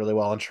walking the point really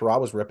well, and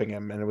Schrott was ripping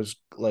him, and it was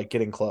like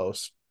getting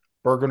close.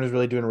 Berggren was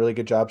really doing a really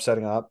good job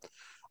setting up.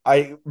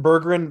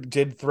 Berggren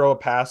did throw a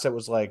pass that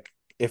was like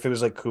if it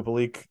was like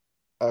Kupalik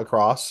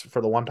across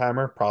for the one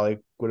timer, probably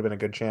would have been a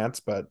good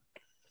chance, but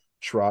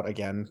Schrott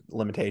again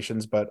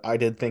limitations. But I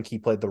did think he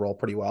played the role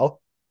pretty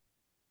well.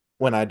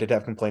 When I did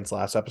have complaints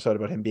last episode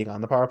about him being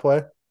on the power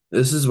play.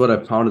 This is what I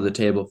pounded the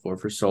table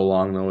for so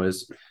long, though,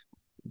 is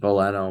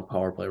Valeno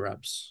power play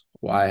reps.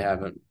 Why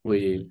haven't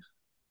we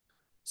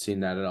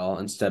seen that at all?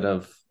 Instead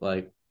of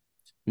like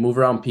move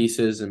around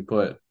pieces and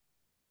put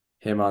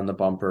him on the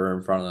bumper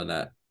in front of the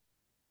net.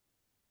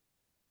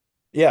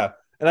 Yeah,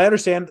 and I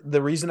understand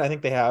the reason I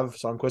think they have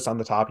Sundqvist on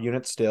the top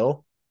unit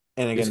still.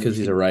 And It's again, because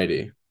you he's a can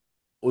righty.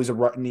 always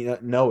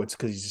no, it's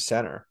because he's a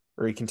center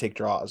or he can take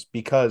draws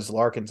because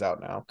Larkin's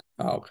out now.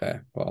 Oh, okay.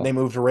 They Well,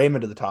 moved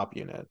Raymond to the top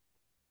unit,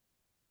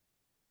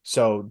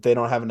 so they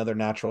don't have another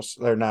natural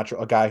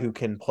a guy who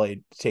can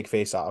play take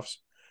faceoffs.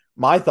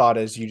 My thought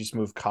is you just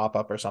move Cop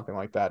up or something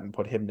like that and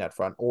put him net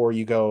front, or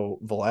you go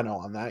Valeno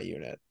on that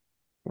unit.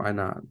 why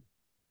not?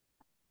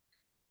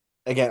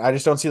 Again, I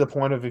just don't see the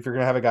point of if you're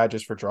going to have a guy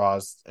just for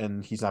draws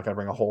and he's not going to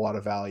bring a whole lot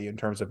of value in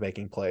terms of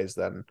making plays,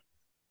 then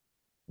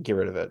get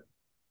rid of it.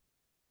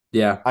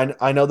 Yeah.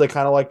 I know they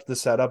kind of liked the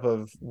setup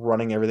of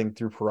running everything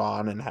through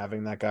Perron and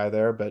having that guy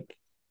there, but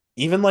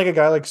even like a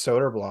guy like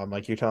Soderblom,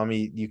 like you're telling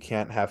me you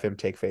can't have him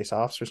take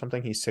faceoffs or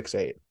something. He's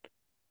 6'8".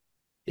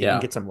 He can Yeah.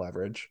 get some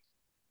leverage.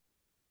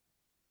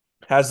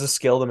 Has the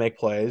skill to make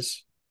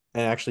plays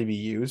and actually be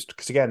used.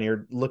 Because again,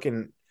 you're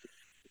looking,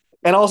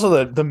 and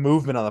also the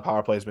movement on the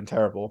power play has been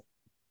terrible,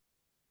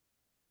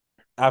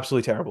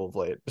 absolutely terrible of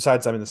late.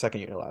 Besides, I mean, the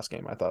second unit last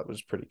game I thought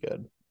was pretty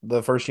good.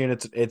 The first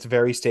unit, it's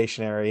very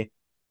stationary,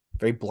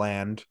 very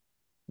bland,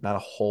 not a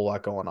whole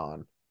lot going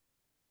on.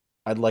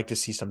 I'd like to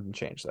see something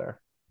change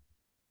there.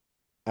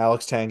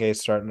 Alex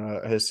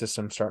Tanguay his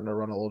system starting to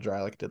run a little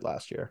dry like it did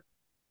last year.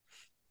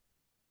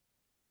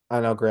 I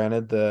know,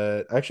 granted,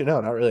 the actually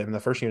no, not really. I mean, the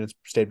first unit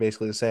stayed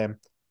basically the same,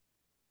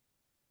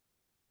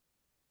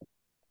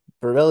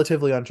 but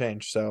relatively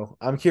unchanged. So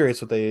I'm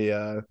curious what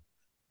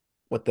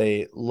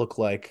they look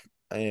like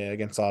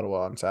against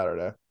Ottawa on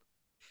Saturday.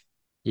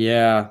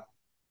 Yeah.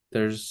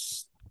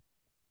 There's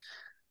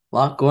a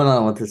lot going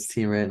on with this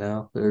team right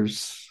now.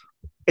 There's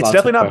It's lots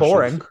definitely of not questions.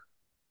 boring.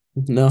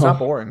 It's not No,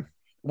 boring,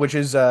 which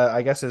is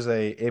I guess is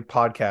a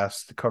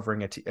podcast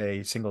covering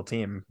a single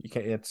team. You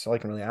can It's all you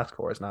can really ask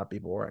for is not be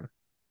boring.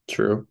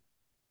 true.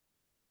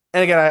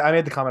 And again, I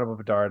made the comment about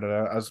Bedard, and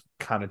I was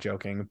kind of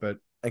joking, but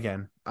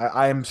again,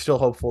 I am still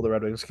hopeful the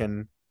Red Wings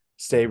can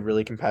stay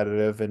really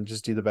competitive and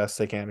just do the best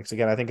they can. Because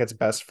again, I think it's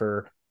best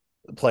for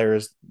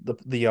players,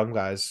 the young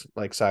guys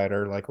like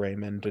Sider, like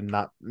Raymond, and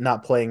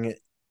not playing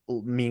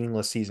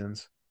meaningless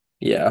seasons.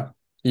 Yeah.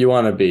 You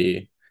want to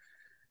be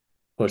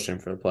pushing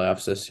for the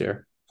playoffs this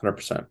year.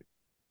 100%.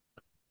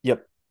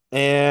 Yep.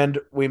 And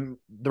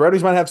the Red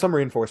Wings might have some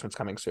reinforcements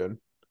coming soon.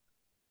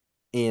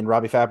 In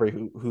Robbie Fabry,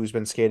 who's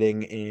been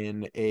skating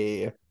in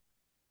a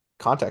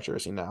contact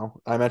jersey now.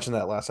 I mentioned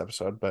that last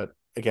episode, but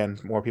again,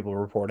 more people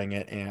are reporting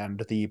it,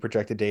 and the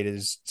projected date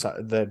is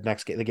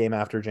the game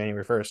after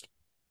January 1st.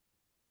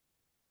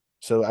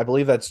 So I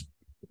believe that's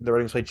the Red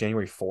Wings play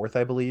January 4th.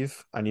 I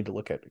believe I need to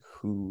look at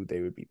who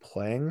they would be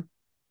playing.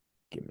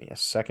 Give me a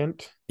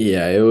second.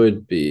 Yeah, it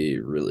would be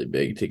really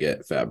big to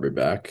get Fabry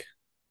back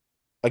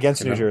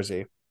Against in New a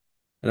Jersey.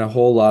 in a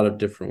whole lot of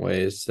different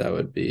ways. That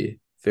would be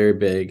very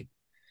big.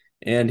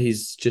 And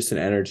he's just an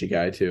energy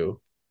guy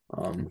too.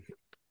 Um,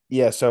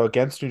 Yeah, so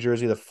against New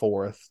Jersey the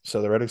 4th.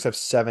 So the Red Wings have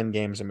 7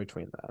 games in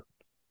between that.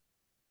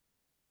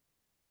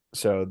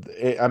 So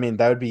I mean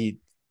that would be.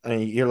 I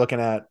mean you're looking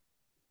at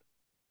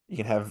you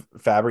can have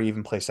Fabry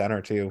even play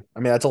center too. I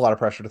mean, that's a lot of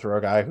pressure to throw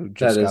a guy who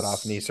that just got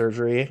off knee is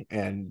surgery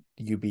and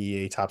you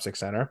be a top 6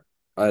 center.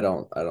 I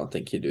don't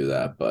think you do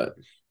that, but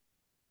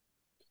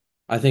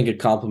I think a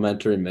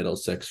complimentary middle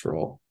six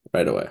role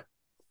right away.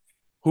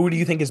 Who do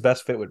you think his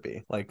best fit would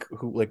be? Like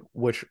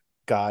which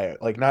guy?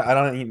 Like not I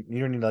don't need, you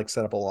don't need to like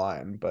set up a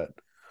line, but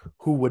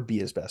who would be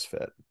his best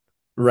fit?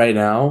 Right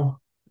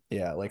now,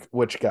 Yeah, like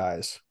which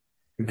guys?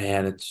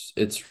 man,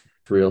 it's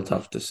real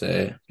tough to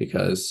say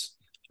because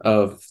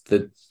of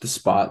the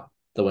spot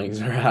the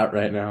Wings are at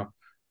right now.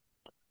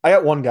 I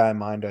got one guy in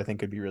mind I think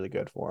could be really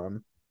good for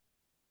him.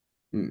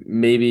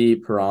 Maybe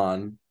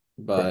Perron,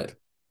 Correct.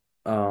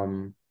 but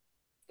um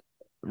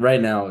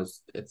right now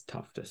is it's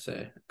tough to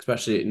say,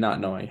 especially not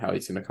knowing how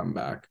he's going to come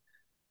back.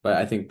 But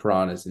I think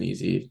Perron is an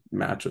easy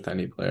match with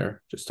any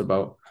player, just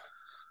about.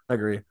 I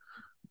agree.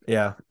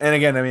 Yeah. And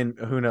again, I mean,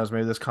 who knows?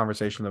 Maybe this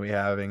conversation that we're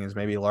having is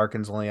maybe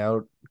Larkin's only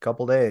out a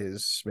couple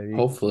days. Maybe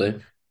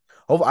Hopefully,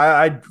 hope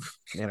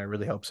man, I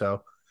really hope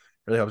so.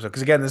 Really hope so.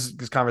 Because again,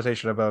 this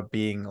conversation about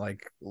being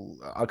like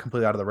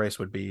completely out of the race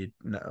would be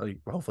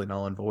hopefully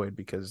null and void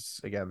because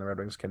again, the Red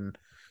Wings can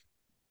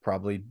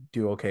probably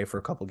do okay for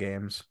a couple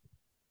games.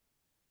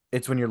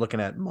 It's when you're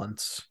looking at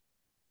months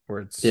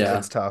where yeah,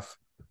 it's tough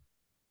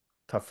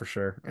for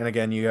sure. And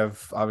again, you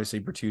have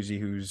obviously Bertuzzi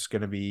who's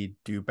going to be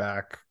due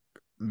back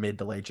mid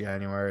to late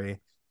January.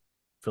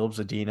 Philip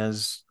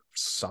Zadina's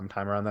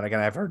sometime around that. Again,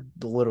 I've heard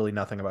literally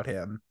nothing about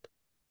him.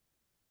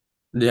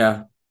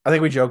 yeah, I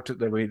think we joked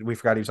that we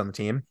forgot he was on the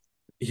team.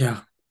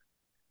 yeah.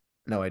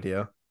 No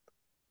idea.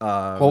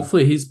 Um,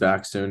 Hopefully, he's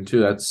back soon too.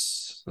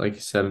 That's like you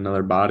said,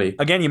 another body.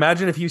 Again, you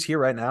imagine if he was here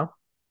right now,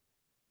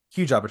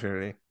 huge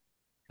opportunity.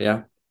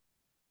 Yeah,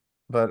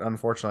 But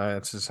unfortunately,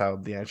 that's just how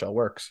the NHL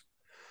works.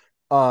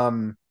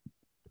 Um,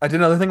 I did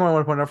another thing I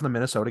want to point out from the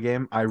Minnesota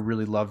game. I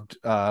really loved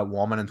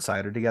Wallman and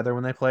Sider together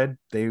when they played.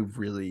 They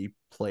really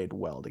played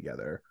well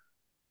together,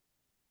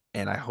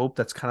 and I hope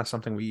that's kind of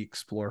something we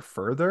explore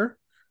further.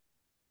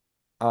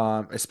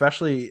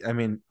 Especially, I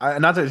mean,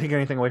 not to take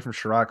anything away from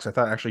Sherrod, because I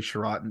thought actually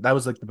Sherrod, that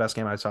was like the best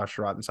game I saw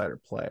Sherrod and Sider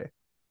play.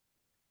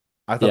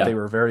 I thought they Yeah.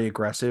 were very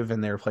aggressive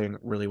and they were playing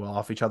really well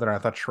off each other. And I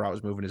thought Sherrod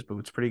was moving his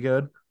boots pretty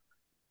good,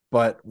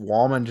 but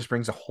Wallman just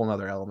brings a whole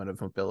nother element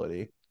of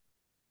mobility.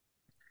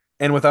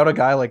 And without a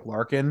guy like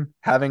Larkin,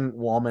 having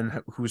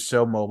Wallman, who's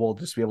so mobile,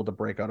 just be able to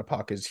break out a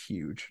puck is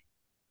huge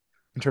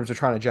in terms of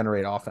trying to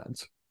generate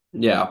offense.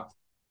 Yeah.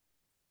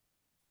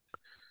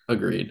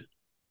 Agreed.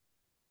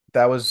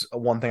 That was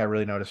one thing I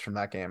really noticed from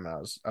that game. I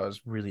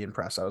was really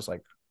impressed. I was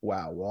like,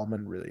 wow,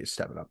 Wallman really is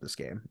stepping up this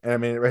game. And I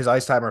mean, his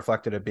ice time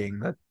reflected it being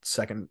the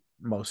second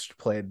most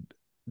played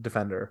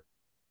defender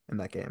in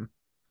that game.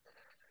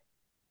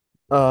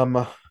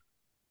 Um,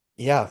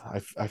 yeah,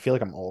 I feel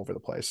like I'm all over the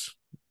place,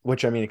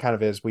 which I mean, it kind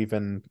of is. We've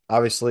been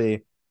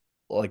obviously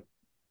like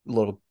a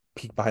little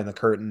peek behind the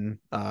curtain.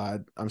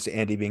 Obviously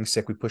Andy being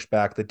sick, we pushed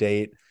back the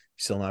date.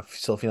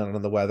 Still feeling under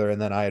the weather,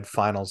 and then I had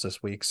finals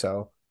this week,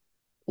 so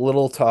a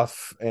little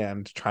tough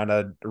and trying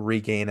to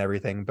regain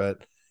everything,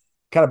 but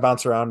kind of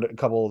bounce around a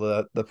couple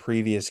of the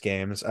previous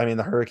games. I mean,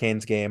 the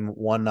Hurricanes game,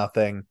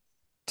 1-0.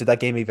 Did that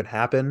game even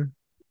happen?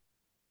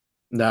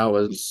 That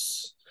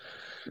was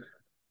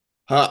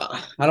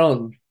I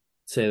don't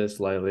say this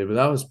lightly, but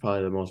that was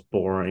probably the most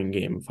boring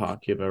game of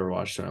hockey I've ever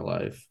watched in my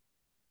life.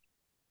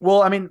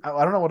 Well, I mean,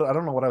 I don't know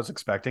what I was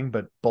expecting,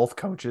 but both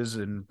coaches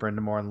and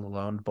Brindamore and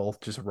Lalonde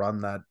both just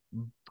run that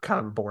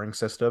kind of boring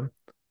system,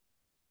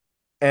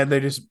 and they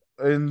just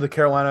in the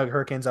Carolina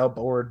Hurricanes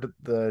outboard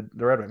the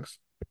Red Wings.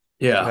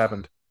 That's what Yeah.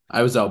 happened.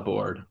 I was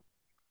outboard.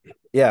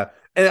 Yeah,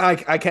 and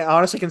I can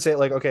honestly can say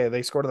like okay,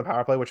 they scored on the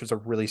power play, which was a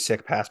really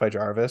sick pass by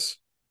Jarvis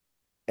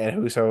and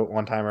Huso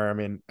one timer. I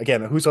mean,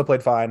 again, Huso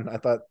played fine. I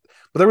thought,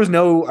 but there was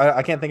no.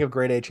 I can't think of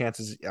grade A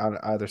chances on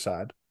either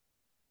side.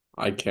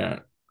 I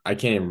can't I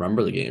can't even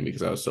remember the game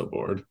because I was so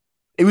bored.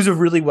 It was a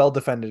really well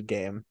defended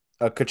game.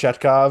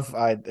 Kochetkov,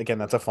 I again,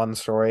 that's a fun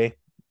story.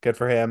 Good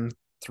for him.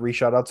 Three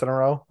shutouts in a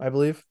row, I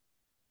believe.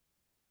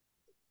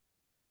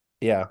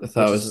 Yeah, I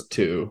thought which it is was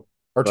two,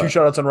 or two but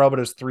shutouts in a row, but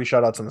it was three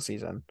shutouts in the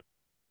season,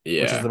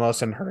 which is yeah. the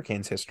most in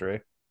Hurricanes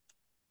history,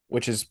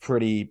 which is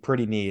pretty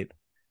neat.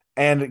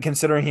 And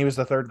considering he was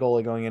the third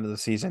goalie going into the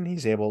season,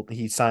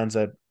 he signs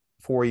a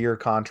 4-year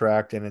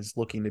contract and is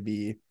looking to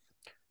be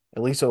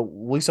at least a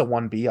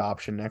 1B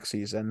option next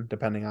season,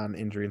 depending on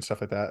injury and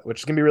stuff like that.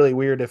 Which is gonna be really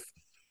weird if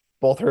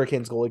both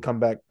Hurricanes goalie come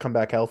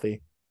back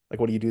healthy. Like,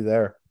 what do you do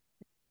there?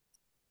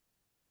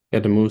 You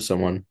had to move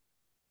someone.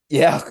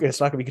 Yeah, it's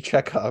not gonna be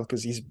Chekhov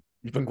because he's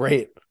been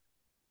great.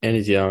 And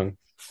he's young.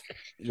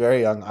 He's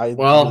very young. I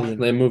Well, really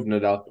they moved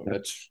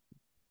Nedeljkovic.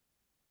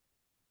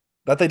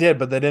 that they did,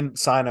 but they didn't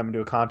sign him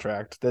to a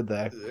contract, did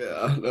they?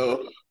 Yeah,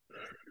 no.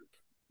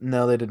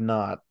 No, they did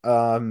not.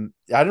 I didn't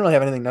really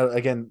have anything. No,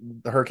 again,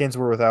 the Hurricanes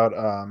were without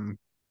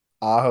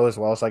Aho as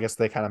well, so I guess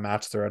they kind of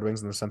matched the Red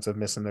Wings in the sense of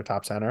missing their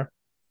top center.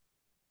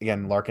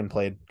 Again, Larkin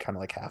played kind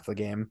of like half the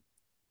game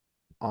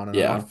on and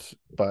Yeah. off,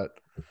 but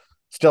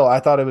still, I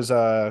thought it was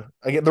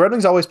again the Red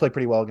Wings always play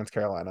pretty well against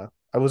Carolina.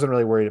 I wasn't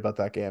really worried about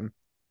that game.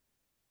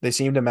 They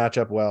seem to match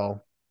up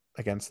well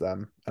against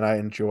them, and I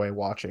enjoy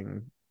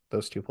watching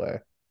those two play.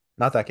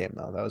 Not that game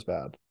though; that was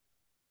bad.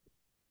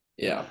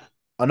 Yeah.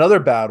 Another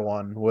bad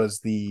one was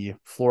the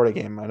Florida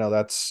game. I know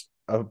that's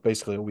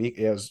basically a week.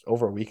 It was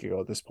over a week ago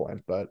at this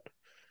point, but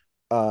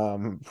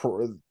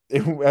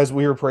as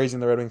we were praising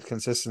the Red Wings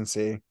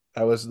consistency,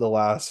 that was the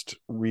last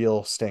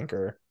real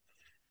stinker,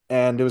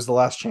 and it was the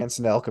last chance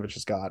Nedeljkovic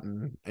has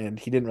gotten, and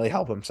he didn't really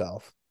help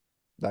himself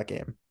that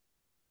game.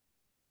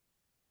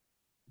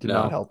 Did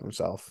not No. help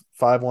himself.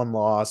 5-1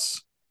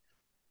 loss.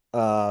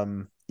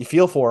 You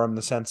feel for him in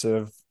the sense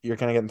of you're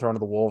kind of getting thrown to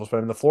the wolves, but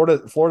I mean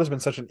Florida's been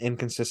such an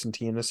inconsistent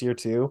team this year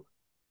too.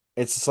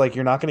 It's just like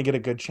you're not going to get a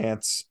good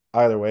chance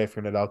either way if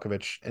you're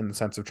Nedeljkovic in the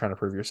sense of trying to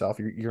prove yourself.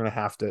 You're going to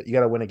have to you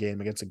got to win a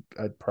game against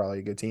a probably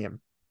a good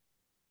team,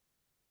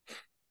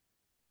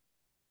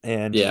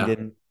 and he Yeah.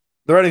 didn't.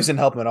 The Red Wings didn't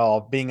help him at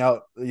all. Being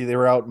out, they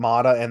were out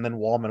Mata and then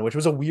Wallman, which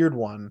was a weird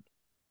one.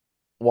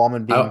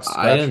 Wallman being I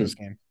scratched this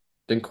game.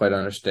 didn't quite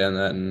understand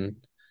that, and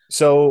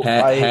So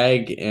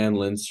Hag and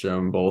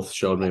Lindstrom both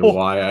showed me oh,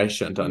 why I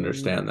shouldn't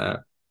understand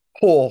that.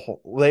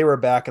 they were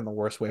back in the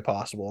worst way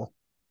possible.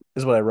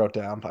 Is what I wrote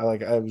down.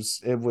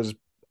 It was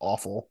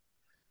awful.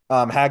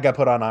 Hag got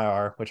put on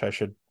IR, which I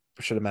should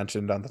have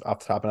mentioned off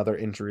the top, another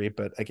injury,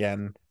 but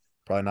again,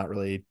 probably not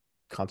really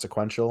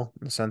consequential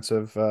in the sense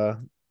of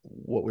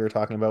what we were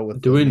talking about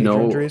with Do the we major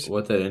know injuries.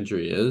 what that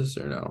injury is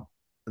or no?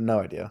 No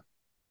idea.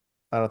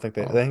 I don't think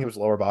I Oh, think it was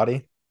lower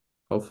body.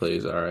 hopefully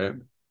he's all right.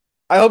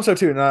 I hope so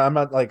too. No, I'm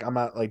not like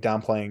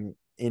downplaying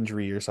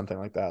injury or something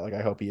like that. Like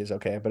I hope he is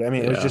okay. But I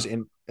mean, it was Yeah, just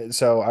in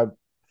so I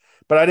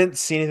but I didn't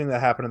see anything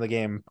that happened in the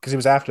game because it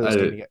was after I this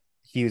game did.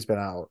 he's been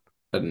out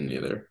I didn't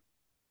either.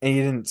 and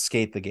he didn't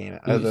skate the game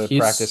He, the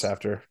practice he's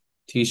after.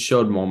 he's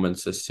showed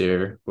moments this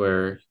year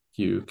where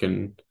you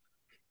can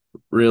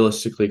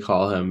realistically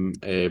call him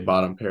a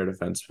bottom pair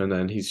defenseman,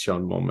 and he's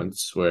shown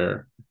moments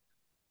where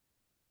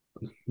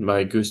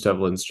by Gustav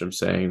Lindstrom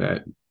saying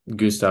that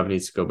Gustav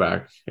needs to go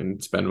back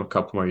and spend a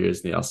couple more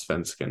years in the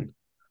Allsvenskan.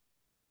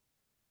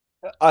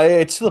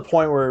 It's to the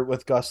point where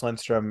with Gus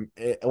Lindstrom,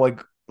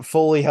 like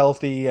fully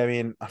healthy. I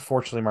mean,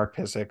 unfortunately, Mark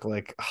Pysyk,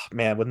 like, oh,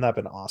 man, wouldn't that have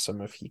been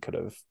awesome if he could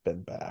have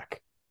been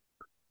back?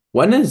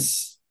 When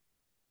is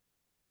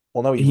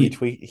Well, no, he?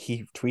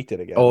 he tweaked it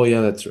Oh again.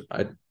 yeah, that's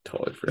I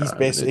totally forgot.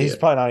 I'm an He's idiot.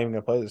 probably not even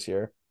gonna play this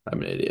year.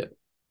 I'm an idiot.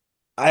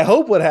 I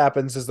hope what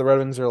happens is the Red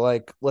Wings are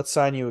like, let's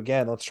sign you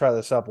again. Let's try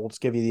this up. We'll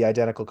just give you the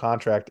identical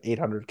contract,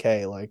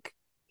 800K. Like,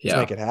 let's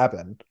make Yeah, it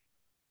happen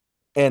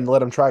and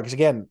let him try. Because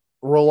again,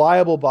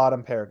 reliable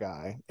bottom pair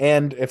guy.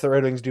 And if the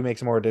Red Wings do make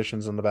some more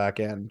additions on the back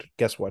end,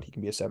 guess what? He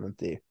can be a seventh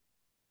D.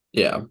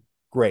 yeah,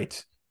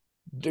 Great.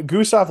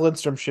 Gustav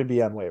Lindstrom should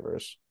be on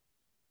waivers.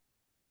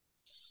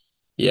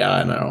 yeah,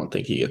 and I don't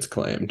think he gets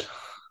claimed.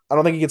 I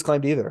don't think he gets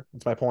claimed either.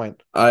 That's my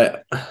point.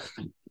 I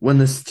when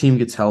this team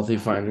gets healthy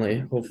finally,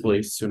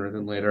 hopefully sooner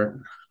than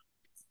later,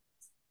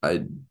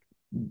 I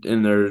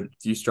in there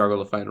you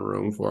struggle to find a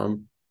room for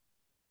him.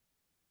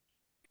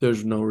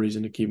 There's no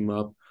reason to keep him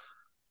up.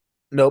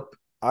 Nope.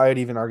 I'd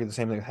even argue the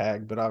same thing with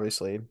Hag, but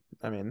obviously,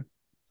 I mean,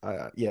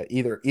 yeah,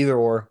 either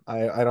or.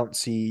 I don't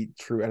see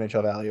true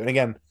NHL value. And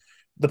again,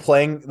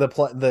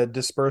 the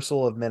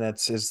dispersal of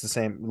minutes is the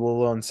same.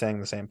 Lalone saying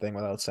the same thing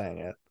without saying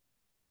it.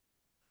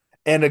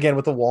 And again,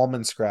 with the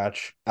Wallman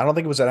scratch, I don't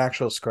think it was an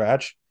actual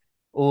scratch.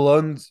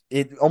 Lund's,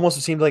 it almost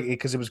seemed like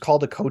because it was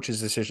called a coach's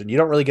decision. You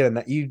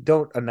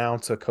don't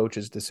announce a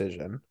coach's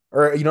decision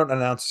or you don't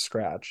announce a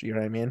scratch. You know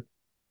what I mean?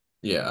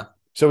 Yeah,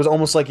 So it was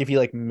almost like if he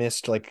like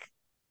missed like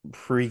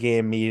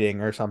pregame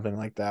meeting or something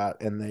like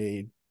that, and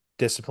they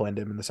disciplined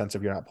him in the sense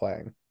of you're not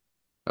playing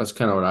that's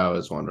kind of what I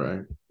was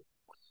wondering.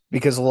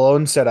 because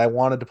Lone said I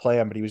wanted to play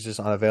him, but he was just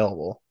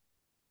unavailable.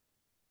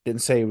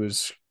 Didn't say it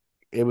was.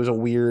 It was a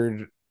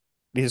weird.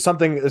 Because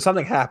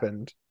something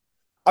happened.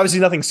 Obviously,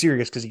 nothing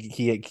serious because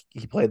he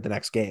played the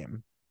next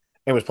game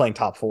and was playing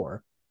top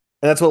four,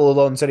 and that's what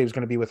Lalone said he was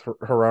going to be with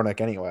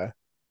Hronek anyway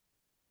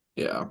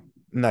Yeah,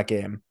 in that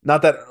game.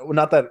 Not that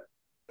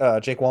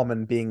Jake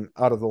Wallman being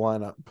out of the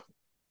lineup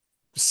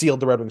sealed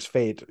the Red Wings'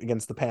 fate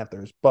against the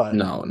Panthers,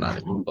 but no, not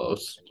even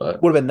close.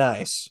 But would have been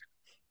nice.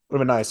 Would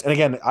have been nice. And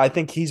again, I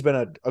think he's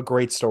been a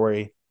great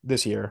story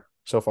this year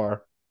so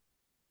far.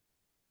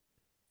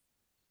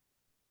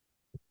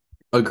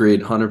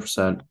 agreed,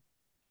 100%.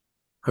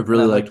 I've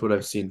And really I'm liked like, what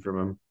I've seen from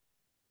him.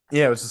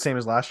 yeah, it was the same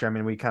as last year. I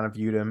mean, we kind of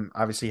viewed him.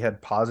 Obviously, he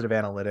had positive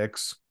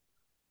analytics,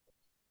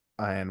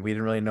 and we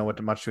didn't really know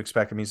what much to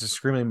expect. I mean, he's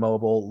extremely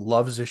mobile,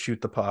 loves to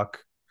shoot the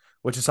puck,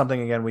 which is something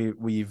again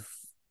we've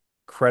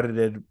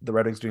credited the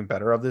Red Wings doing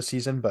better of this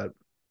season. But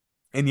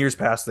in years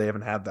past, they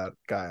haven't had that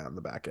guy on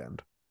the back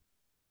end.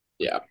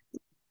 Yeah,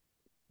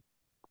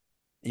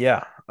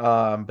 Yeah.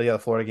 But yeah, the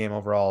Florida game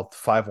overall,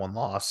 5-1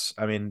 loss.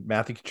 I mean,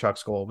 Matthew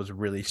Tkachuk's goal was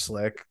really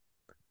slick.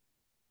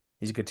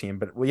 He's a good team.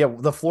 But well, yeah,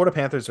 the Florida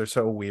Panthers are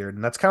so weird.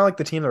 And that's kind of like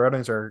the team the Red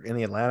Wings are in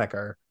the Atlantic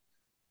are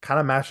kind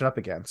of matching up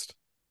against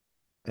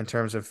in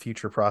terms of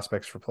future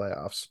prospects for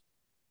playoffs.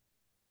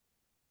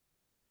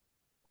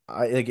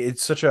 I like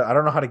it's such a I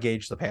don't know how to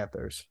gauge the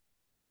Panthers.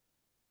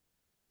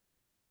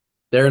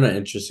 they're in an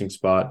interesting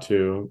spot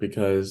too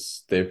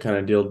because they've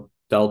kind of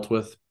dealt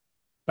with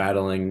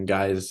battling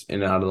guys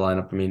in and out of the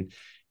lineup. I mean,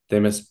 they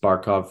missed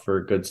Barkov for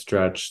a good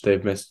stretch.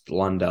 They've missed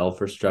Lundell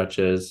for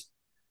stretches.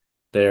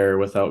 They're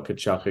without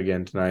Kachuk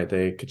again tonight.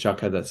 Kachuk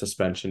had that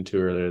suspension too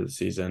earlier this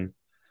season.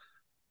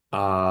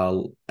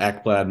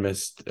 Ekblad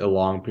missed a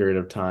long period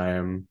of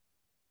time.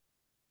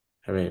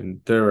 I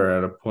mean, they were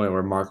at a point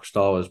where Mark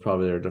Stahl was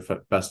probably their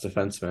best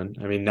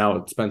defenseman. I mean,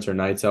 now Spencer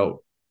Knight's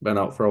been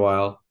out for a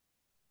while,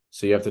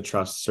 so you have to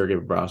trust Sergei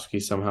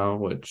Bobrovsky somehow,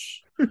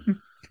 which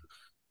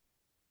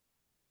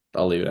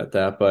I'll leave it at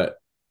that. But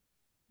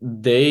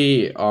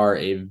they are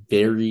a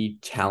very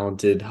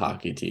talented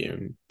hockey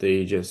team.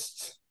 They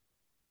just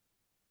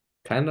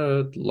kind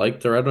of like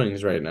the Red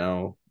Wings right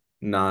now,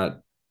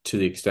 not to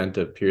the extent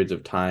of periods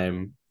of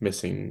time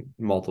missing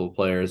multiple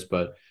players,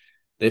 but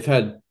they've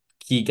had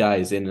key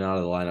guys in and out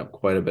of the lineup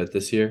quite a bit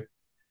this year,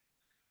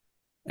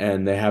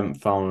 and they haven't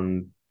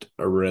found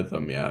a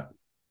rhythm yet.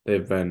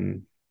 They've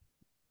been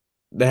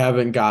they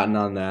haven't gotten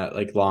on that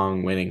like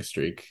long winning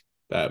streak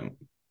that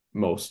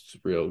most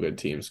real good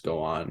teams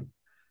go on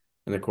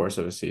in the course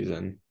of a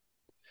season.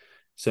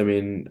 So I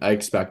mean, I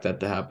expect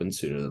that to happen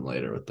sooner than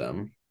later with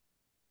them.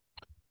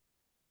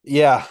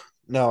 Yeah.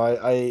 No,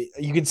 I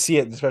you could see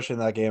it, especially in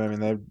that game. I mean,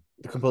 they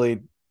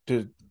completely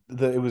did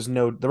it was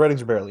no the Red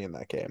Wings are barely in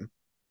that game.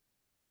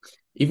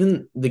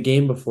 Even the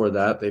game before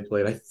that they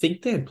played, I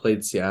think they had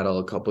played Seattle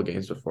a couple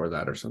games before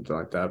that or something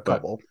like that.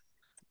 But Couple.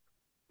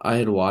 I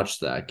had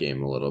watched that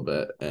game a little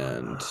bit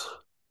and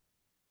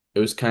it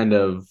was kind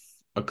of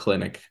a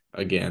clinic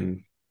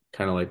again,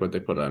 kind of like what they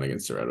put on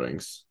against the Red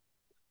Wings.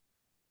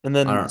 And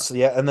I then don't, so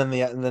yeah, and then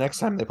the next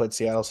time they played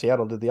Seattle,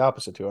 Seattle did the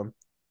opposite to him.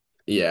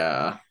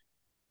 yeah,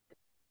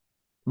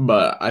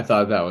 but I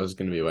thought that was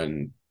going to be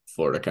when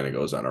Florida kind of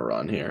goes on a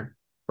run here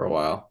for a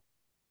while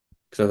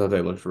because I thought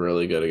they looked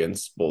really good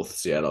against both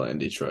Seattle and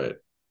Detroit.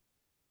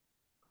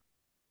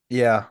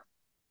 Yeah.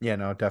 Yeah,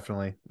 no,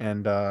 definitely.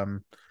 And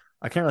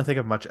I can't really think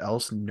of much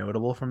else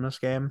notable from this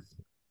game.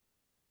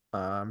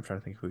 I'm trying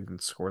to think who even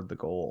scored the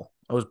goal.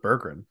 Oh, it was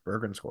Berggren.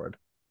 Berggren scored.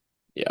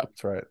 Yeah,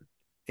 That's right.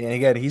 And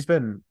again, he's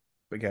been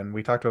again,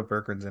 we talked about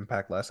Berggren's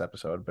impact last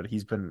episode, but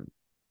he's been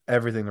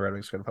everything the Red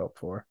Wings could have hoped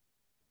for.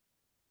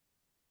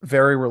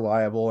 Very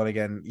reliable. And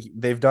again,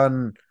 they've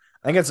done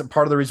I think it's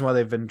part of the reason why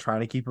they've been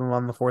trying to keep him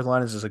on the fourth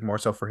line is just like more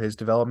so for his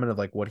development of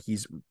like what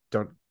he's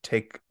don't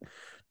take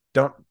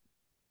don't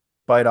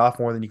bite off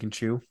more than you can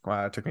chew.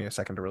 Wow, it took me a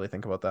second to really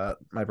think about that.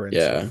 My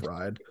brain's still yeah,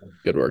 fried.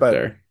 good work But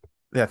there.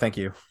 yeah, thank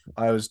you.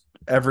 I was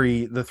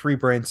the three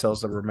brain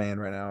cells that remain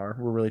right now are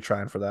we're really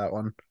trying for that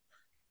one.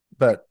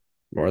 But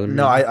More than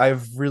no, me.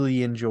 I've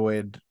really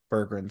enjoyed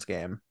Berggren's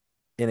game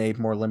in a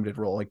more limited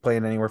role, like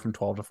playing anywhere from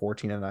 12 to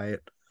 14 a night.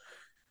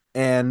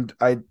 And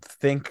I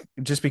think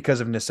just because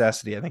of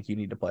necessity, I think you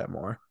need to play it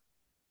more.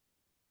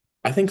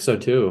 I think so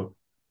too.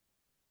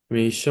 I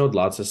mean, he showed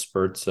lots of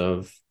spurts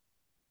of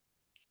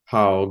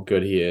how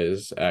good he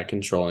is at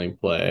controlling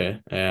play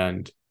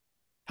and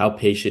how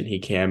patient he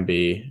can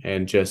be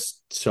and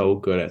just so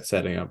good at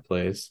setting up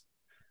plays.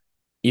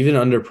 Even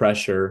under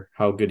pressure,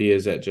 how good he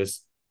is at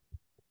just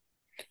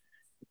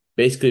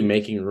basically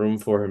making room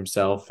for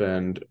himself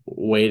and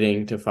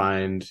waiting to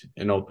find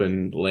an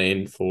open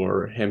lane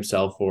for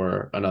himself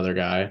or another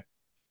guy.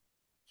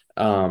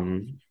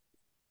 Um,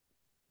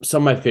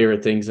 some of my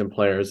favorite things in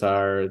players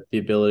are the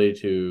ability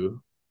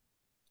to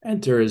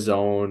enter a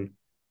zone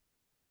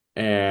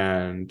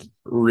and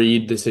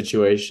read the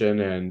situation,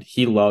 and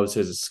he loves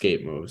his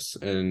escape moves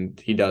and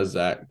he does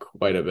that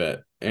quite a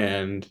bit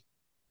and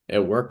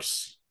it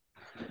works.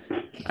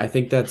 I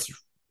think that's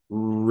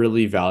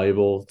really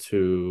valuable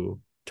to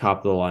top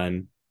of the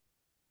line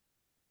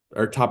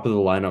or top of the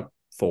lineup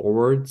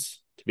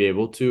forwards to be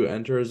able to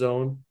enter a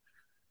zone.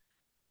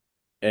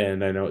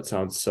 And I know it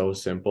sounds so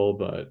simple,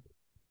 but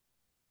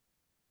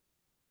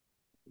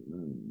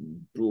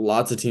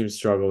lots of teams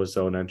struggle with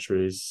zone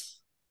entries,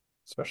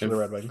 Especially and the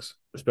Red Wings.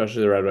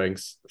 especially the Red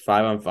Wings.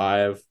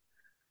 5-on-5,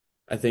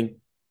 I think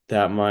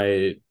that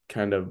might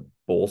kind of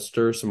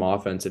bolster some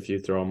offense if you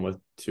throw them with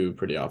two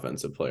pretty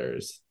offensive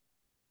players.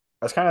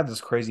 That's kind of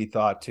this crazy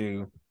thought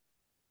too.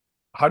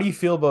 How do you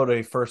feel about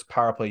a first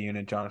power play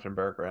unit, Jonathan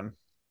Berggren?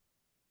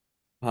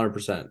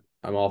 100%.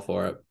 I'm all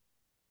for it.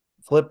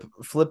 Flip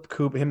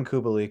him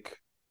Kubalik.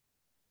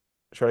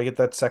 Try to get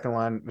that second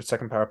line,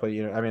 second power play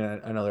unit. I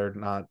mean, I know they're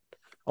not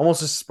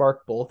almost just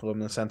spark both of them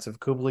in the sense of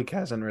Kubalik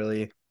hasn't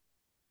really.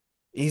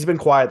 He's been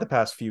quiet the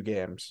past few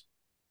games.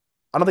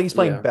 I don't think he's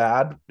playing Yeah.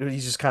 bad.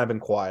 He's just kind of been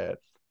quiet.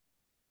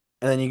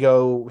 And then you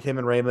go him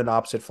and Raymond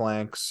opposite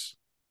flanks.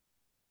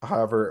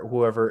 However,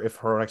 whoever, if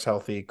Hronek's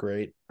healthy,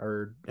 great,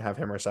 or have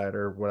him or side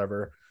or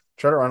whatever.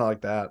 Try to run it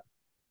like that.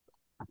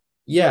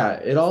 Yeah,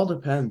 it all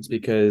depends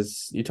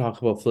because you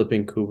talk about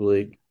flipping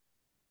Kubalik.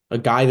 A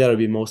guy that would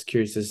be most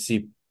curious to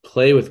see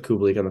play with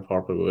Kubalik on the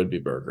power play would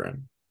be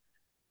Bergeron.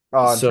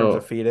 In terms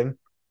of So, feeding,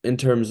 in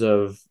terms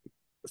of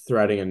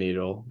threading a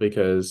needle,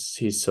 because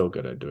he's so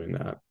good at doing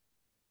that.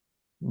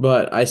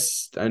 But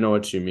I know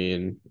what you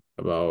mean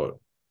about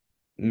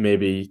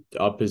maybe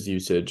up his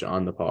usage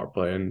on the power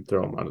play and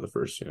throw him out of the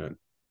first unit.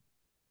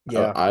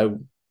 yeah, I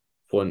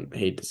wouldn't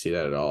hate to see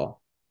that at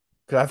all.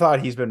 because I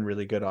thought he's been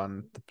really good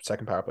on the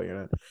second power play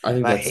unit, I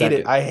think and I that's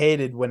hated second. I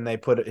hated when they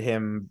put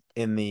him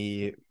in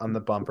the on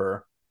the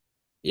bumper.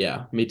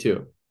 Yeah, me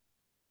too.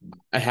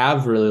 I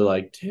have really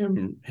liked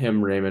him,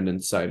 Raymond,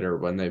 and Cider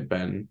when they've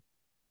been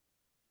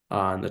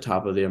on the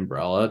top of the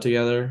umbrella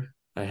together.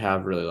 I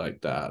have really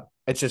liked that.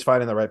 It's just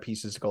finding the right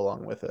pieces to go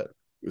along with it.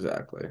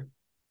 Exactly.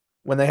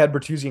 When they had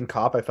Bertuzzi and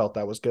Cop, I felt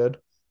that was good,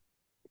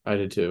 I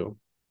did too.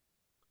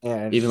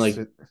 and it's Even just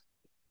like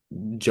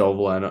Joe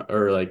Valena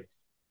or like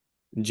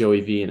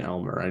Joey V and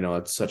Elmer. I know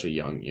it's such a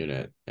young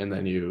unit, and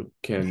then you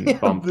can yeah,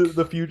 bump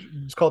the future.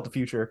 It's called the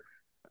future.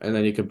 and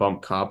then you could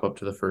bump Cop up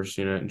to the first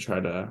unit and try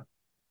to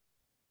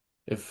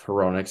if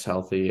Hronek's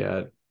healthy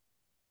yet.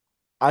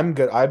 I'm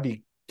good. I'd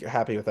be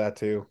happy with that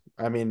too.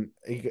 I mean,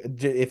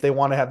 if they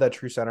want to have that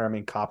true center, I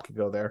mean, Cop could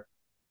go there.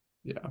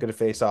 Yeah. Good at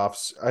face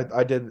offs.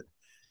 I did.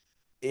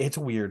 It's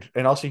weird,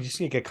 and also you just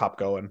need to get Cop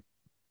going.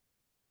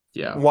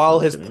 Yeah. While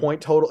No kidding.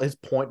 his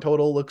point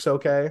total looks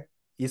okay,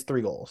 he's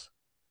 3 goals.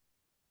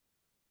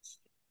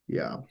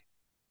 Yeah.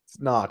 It's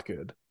not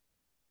good.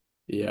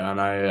 Yeah,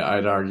 and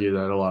I'd argue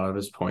that a lot of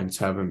his points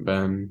haven't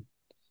been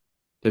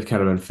they've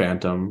kind of been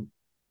phantom.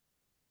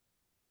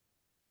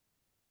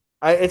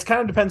 It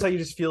kind of depends how you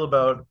just feel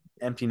about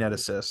empty net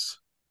assists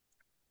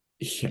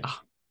Yeah.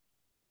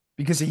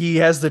 because he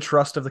has the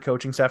trust of the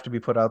coaching staff to be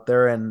put out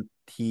there, and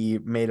he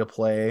made a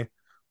play,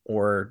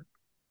 or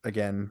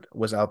again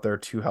was out there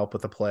to help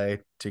with the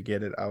play to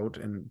get it out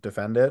and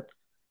defend it.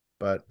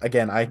 But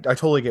again, I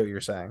totally get what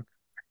you're saying.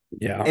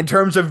 Yeah. In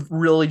terms of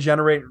really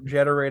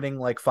generating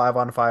like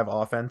 5-on-5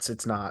 offense,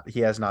 it's not.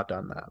 He has not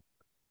done that.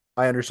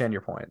 I understand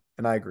your point,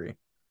 and I agree.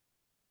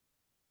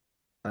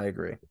 I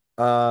agree.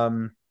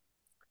 Um,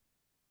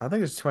 I think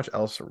there's too much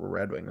else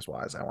Red Wings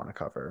wise I want to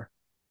cover.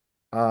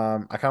 I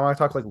kind of want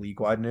to talk like league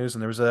wide news,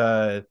 and there was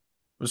a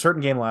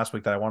certain game last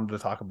week that I wanted to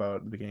talk about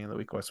at the beginning of the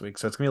week last week,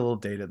 so it's gonna be a little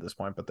dated at this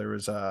point. But there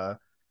was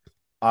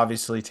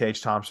obviously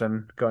Tage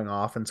Thompson going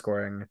off and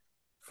scoring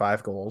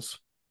 5 goals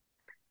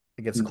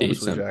against the Columbus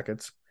Blue Decent.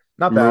 Jackets.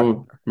 Not bad.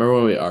 Remember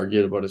when we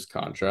argued about his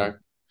contract?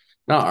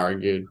 Not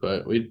argued,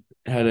 but we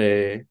had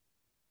a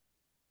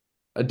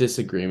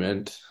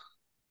disagreement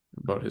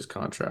about his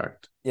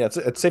contract. Yeah,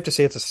 it's safe to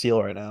say it's a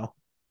steal right now.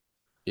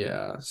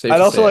 Yeah, safe I'd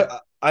to also say like it.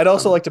 I'd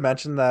also like to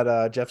mention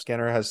that Jeff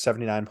Skinner has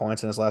 79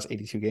 points in his last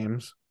 82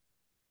 games.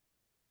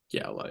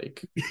 Yeah,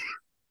 like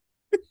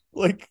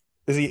Like,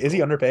 is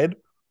he underpaid?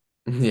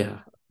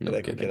 yeah, no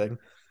I'm kidding. kidding.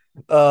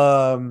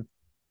 Um,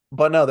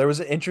 but no, there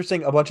was a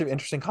bunch of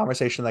interesting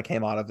conversation that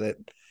came out of it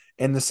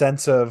in the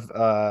sense of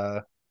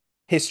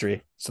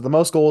history. So the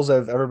most goals that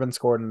have ever been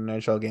scored in an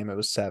NHL game, it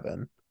was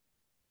 7.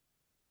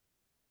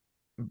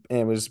 And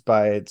it was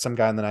by some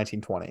guy in the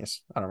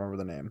 1920s. I don't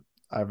remember the name.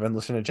 I've been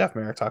listening to Jeff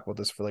Merrick talk about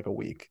this for like a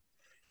week.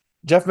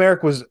 Jeff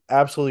Merrick was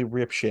absolutely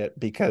rip shit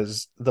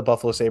because the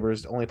Buffalo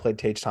Sabres only played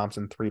Tage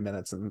Thompson 3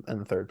 minutes in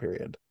the third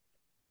period.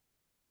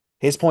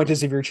 His point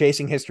is, if you're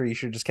chasing history, you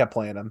should have just kept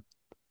playing him.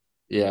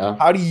 Yeah,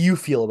 How do you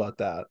feel about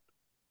that?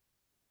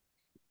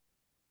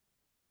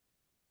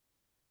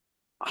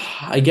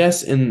 I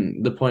guess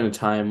in the point of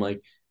time,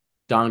 like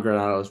Don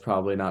Granado is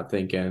probably not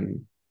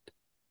thinking,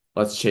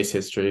 let's chase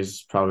history.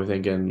 He's probably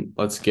thinking,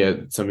 let's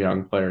get some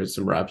young players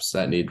some reps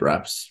that need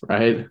reps,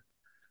 right?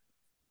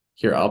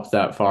 You're up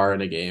that far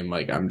in a game.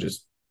 Like I'm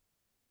just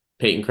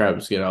Peyton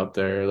Krebs get out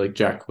there, like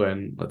Jack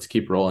Quinn. Let's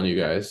keep rolling, you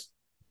guys.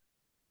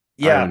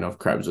 I don't Yeah, even know if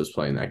Krebs was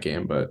playing that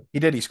game, but he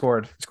did. He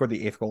scored. He scored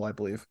the 8th goal, I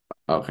believe.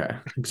 okay,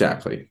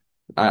 exactly.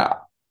 I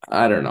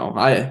I don't know.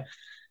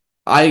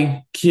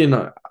 I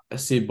can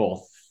see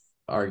both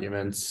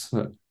arguments.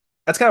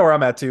 That's kind of where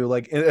I'm at too.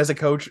 Like as a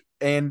coach,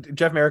 and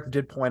Jeff Merrick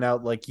did point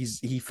out like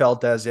he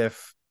felt as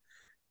if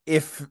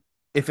if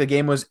the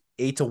game was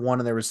 8-1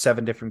 and there was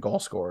 7 different goal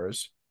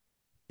scorers,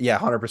 yeah,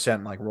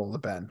 100% like roll the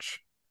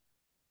bench.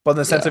 But in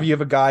the sense of Yeah, you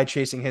have a guy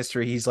chasing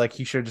history, he's like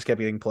he should have just kept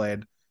getting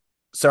played.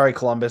 Sorry,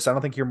 Columbus. I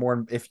don't think you're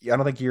more. If I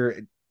don't think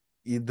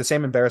the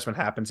same embarrassment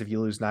happens if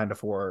you lose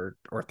 9-4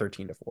 or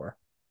 13-4.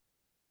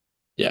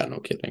 yeah, no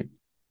kidding.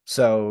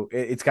 So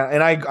it's kind of,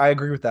 and I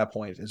agree with that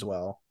point as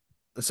well.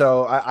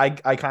 So I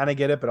kind of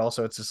get it, but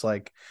also it's just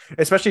like,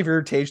 especially if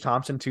you're Tage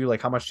Thompson too,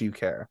 like how much do you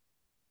care?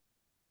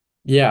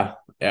 Yeah,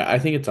 yeah. I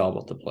think it's all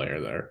about the player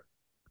there.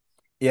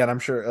 Yeah, and I'm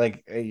sure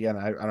like again,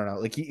 I don't know.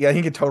 Like I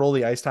think in total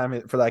the ice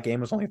time for that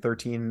game was only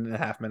 13 and a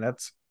half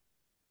minutes,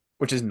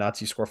 which is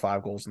nuts. You score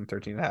 5 goals in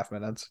 13 and a half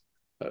minutes.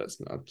 That is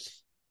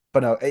nuts.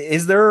 But no,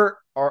 is there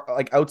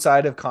like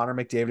outside of Connor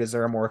McDavid, is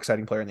there a more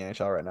exciting player in the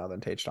NHL right now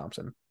than Tage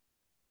Thompson?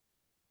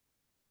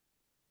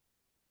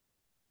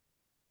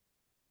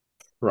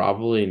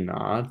 Probably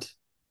not.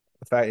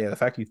 The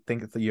fact you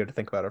think that you had to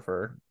think about it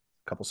for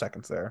a couple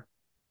seconds there.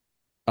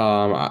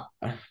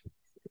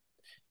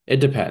 It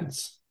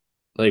depends.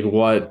 Like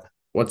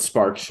what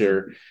sparks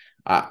your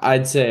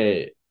I'd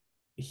say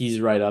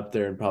he's right up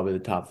there in probably the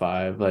top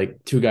five. Like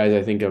two guys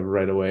I think of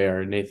right away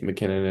are Nathan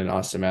McKinnon and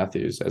Austin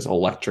Matthews as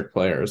electric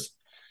players.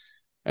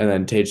 And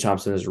then Tage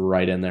Thompson is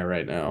right in there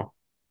right now.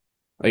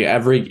 Like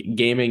every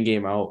game in,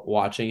 game out,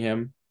 watching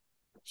him,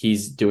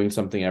 he's doing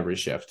something every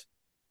shift.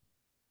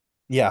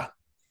 Yeah,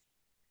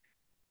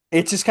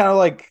 it's just kind of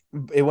like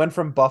it went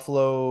from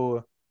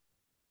Buffalo.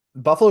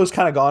 Buffalo's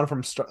kind of gone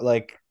from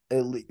like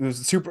it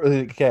was super.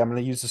 Okay, I'm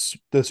going to use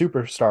the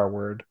superstar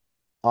word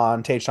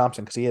on Tage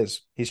Thompson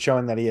because he's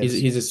showing that he is,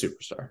 He's a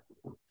superstar.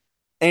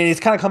 and it's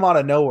kind of come out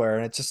of nowhere,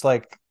 and it's just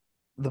like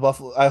the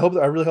Buffalo. I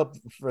really hope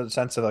for the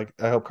sense of like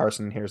I hope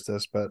Carson hears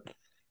this, but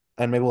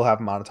and maybe we'll have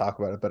him on to talk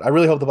about it. But I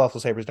really hope the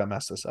Buffalo Sabres don't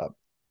mess this up.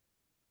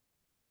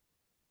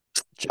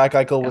 Jack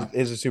Eichel Yeah.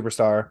 is a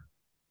superstar,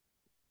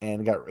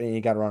 and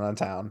he got run on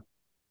town.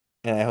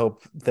 And I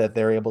hope that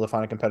they're able to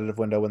find a competitive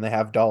window when they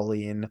have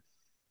Dahlin,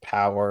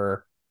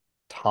 Power,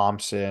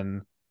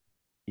 Thompson.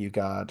 You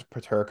got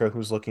Paterka,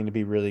 who's looking to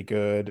be really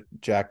good.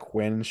 Jack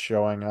Quinn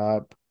showing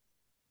up.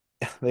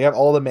 They have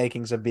all the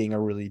makings of being a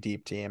really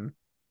deep team.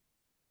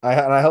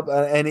 I hope,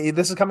 and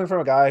this is coming from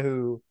a guy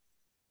who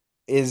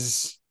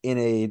is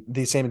in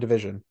the same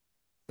division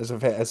as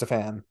a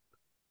fan.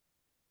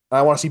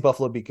 I want to see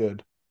Buffalo be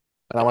good,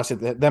 and I want to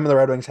see them and the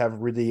Red Wings have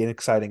really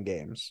exciting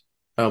games.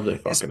 I hope they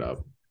fuck it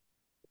up.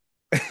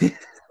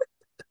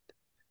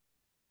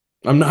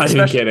 I'm not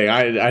even Especially, kidding.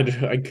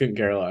 I couldn't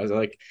care less.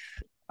 Like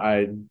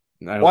I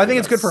I well, hope I they think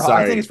it's got good for.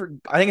 I think it's sorry. for.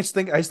 I just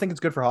think it's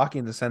good for hockey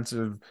in the sense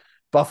of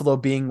Buffalo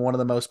being one of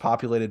the most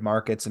populated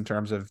markets in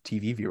terms of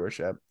TV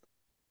viewership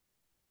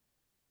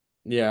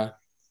Yeah,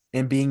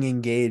 and being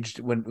engaged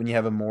when you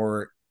have a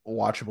more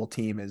watchable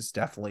team is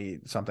definitely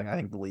something I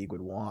think the league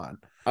would want.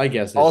 I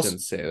guess I Also,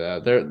 shouldn't say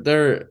that.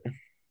 They're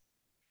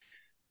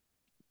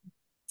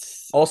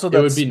also it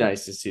would that's be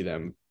nice to see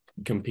them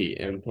compete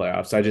in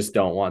playoffs. I just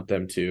don't want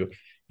them to,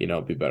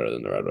 be better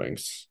than the Red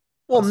Wings.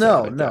 well, I'll say it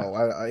no, like that.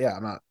 no, yeah,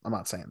 I'm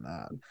not saying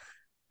that.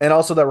 And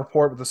also that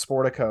report with the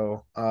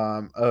Sportico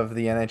of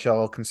the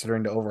NHL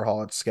considering to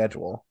overhaul its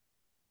schedule.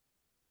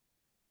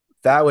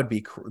 That would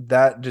be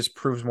that just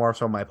proves more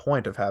so my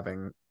point of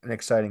having an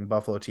exciting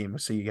Buffalo team.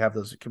 So you have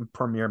those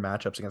premier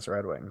matchups against the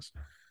Red Wings.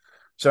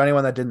 So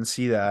anyone that didn't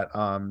see that,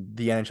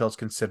 the NHL is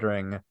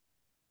considering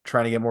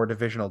trying to get more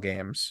divisional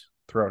games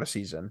throughout a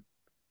season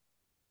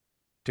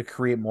to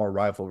create more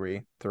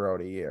rivalry throughout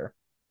a year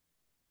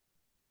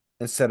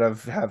instead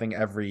of having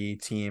every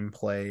team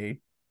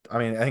play. I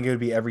mean, I think it would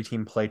be every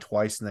team play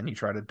twice, and then you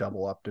try to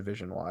double up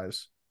division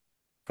wise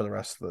for the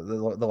rest of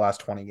the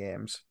last 20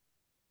 games.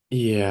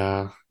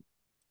 Yeah.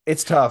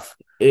 It's tough.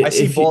 I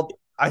see If you, both.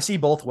 I see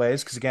both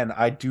ways because again,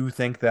 I do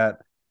think that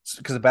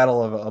because the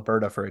Battle of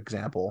Alberta, for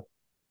example,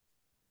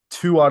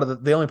 two out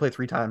of they only played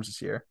 3 times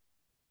this year,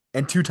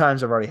 and 2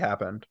 times have already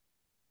happened.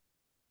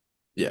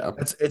 yeah.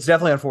 It's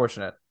definitely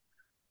unfortunate.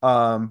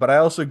 But I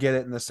also get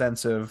it in the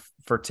sense of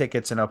for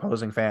tickets and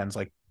opposing fans,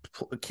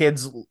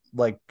 kids,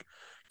 like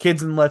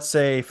kids in let's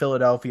say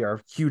Philadelphia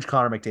are huge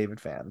Connor McDavid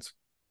fans,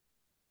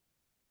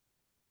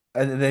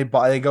 and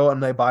they go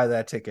and they buy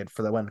that ticket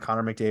for the when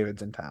Connor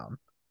McDavid's in town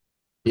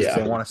because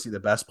they Yeah. want to see the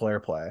best player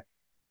play.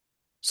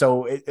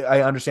 So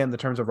I understand the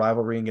terms of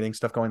rivalry and getting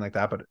stuff going like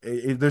that, but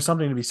there's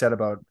something to be said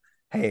about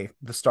hey,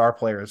 the star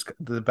player is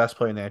the best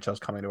player in the NHL is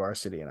coming to our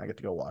city, and I get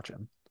to go watch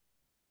him.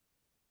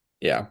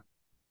 Yeah.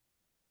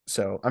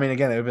 So I mean,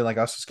 again, it would be like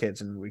us as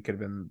kids, and we could have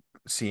been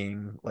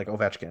seeing like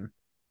Ovechkin,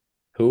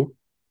 Who?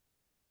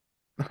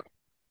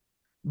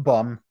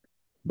 bum,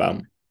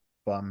 Bum.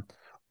 bum.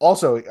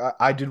 Also,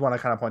 I did want to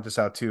kind of point this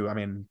out too. I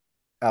mean,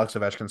 Alex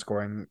Ovechkin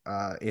scoring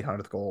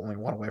 800th goal, only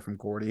one away from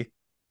Gordy.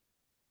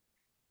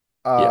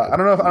 Yeah. I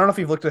don't know if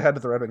you've looked ahead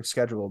to the Red Wings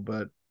schedule,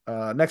 but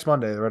next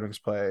Monday the Red Wings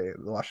play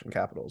the Washington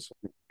Capitals.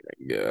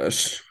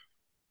 Gosh.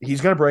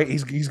 He's gonna break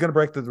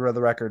the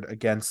record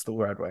against the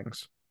Red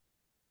Wings.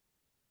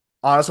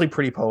 Honestly,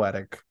 pretty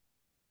poetic.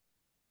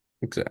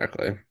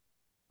 Exactly.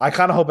 I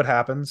kind of hope it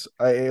happens.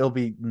 It'll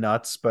be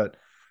nuts, but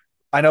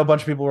I know a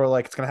bunch of people were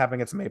like, it's gonna happen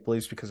against the Maple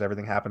Leafs because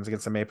everything happens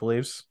against the Maple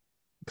Leafs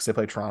because they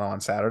play Toronto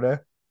on Saturday,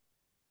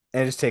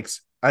 and it just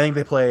takes. I think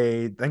they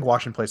play. I think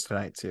Washington plays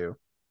tonight too.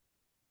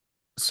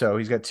 So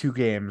he's got 2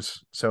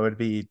 games. So it'd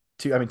be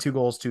two. I mean, 2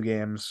 goals, 2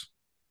 games.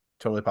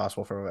 Totally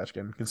possible for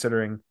Ovechkin,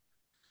 considering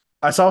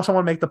I saw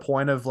someone make the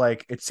point of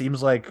like it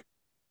seems like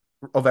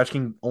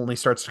Ovechkin only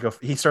starts to go.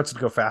 He starts to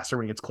go faster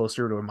when he gets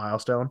closer to a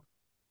milestone.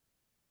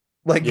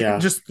 Like Yeah.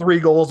 just 3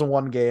 goals in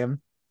one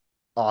game.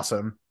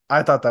 Awesome.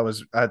 I thought that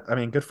was. I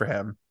mean, good for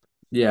him.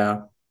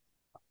 Yeah.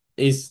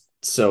 He's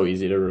so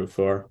easy to root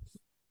for.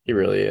 He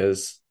really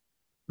is.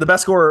 The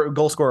best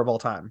goal scorer of all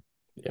time.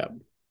 Yeah.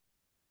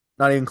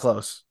 Not even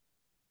close.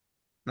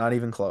 Not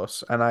even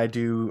close. And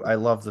I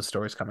love the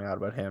stories coming out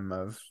about him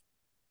of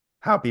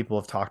how people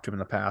have talked to him in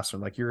the past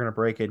and like you're gonna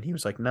break it. And he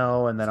was like,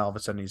 no, and then all of a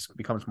sudden he's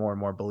becomes more and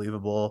more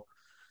believable.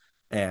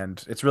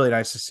 And it's really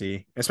nice to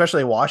see,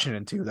 especially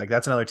Washington too. Like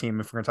that's another team.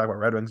 If we're gonna talk about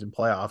Red Wings in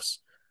playoffs,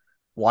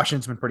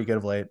 Washington's been pretty good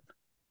of late.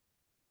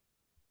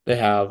 They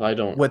have. I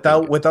don't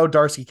think. Without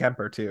Darcy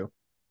Kemper too.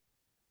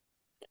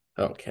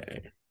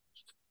 Okay.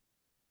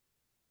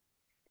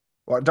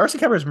 Well, Darcy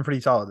Kemper has been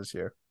pretty solid this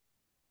year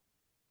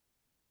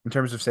in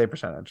terms of save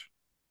percentage.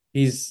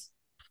 He's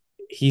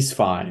he's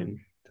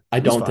fine. I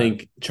He's don't fine.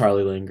 think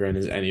Charlie Lindgren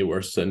is any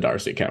worse than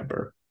Darcy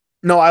Kemper.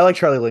 No, I like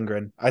Charlie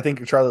Lindgren. I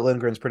think Charlie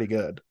Lindgren's pretty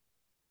good.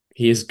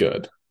 He is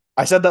good.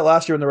 I said that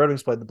last year when the Red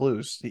Wings played the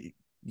Blues.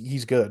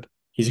 He's good.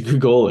 He's a good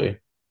goalie.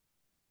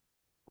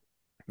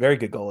 Very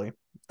good goalie.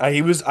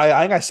 He was.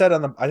 I think I said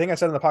on the. I think I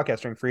said in the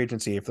podcast during free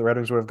agency if the Red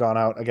Wings would have gone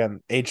out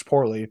again, aged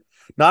poorly,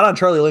 not on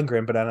Charlie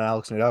Lindgren, but on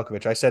Alex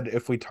Nedeljkovic. I said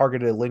if we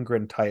targeted a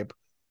Lindgren type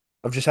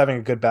of just having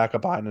a good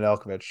backup behind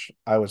Nedeljkovic,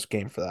 I was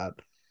game for that.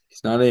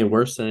 He's not any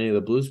worse than any of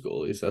the Blues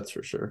goalies, that's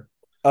for sure.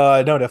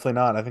 No, definitely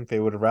not. I think they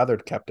would have rather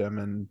kept him,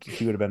 and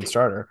he would have been a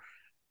starter.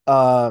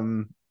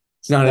 Um,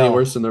 He's not any no,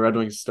 worse than the Red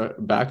Wings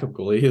backup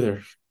goalie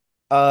either.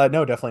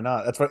 no, definitely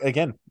not. That's what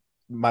again.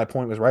 My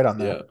point was right on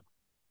that. Yeah.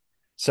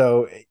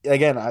 So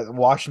again,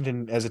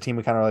 Washington as a team,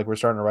 we kind of like we're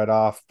starting to write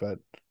off, but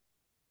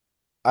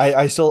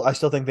I still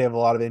think they have a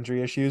lot of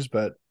injury issues,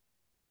 but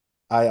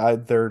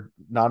they're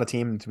not a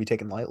team to be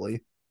taken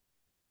lightly.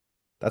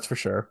 That's for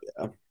sure.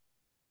 Yeah.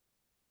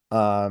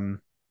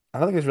 I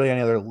don't think there's really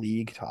any other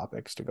league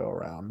topics to go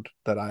around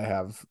that I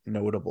have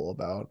notable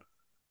about.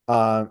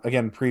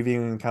 Again,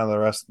 previewing kind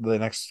of the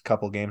next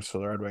couple games for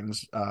the Red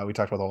Wings. We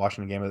talked about the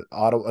Washington game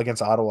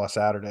against Ottawa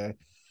Saturday,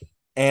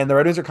 and the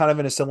Red Wings are kind of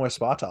in a similar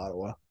spot to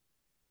Ottawa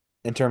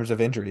in terms of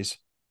injuries.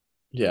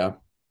 Yeah.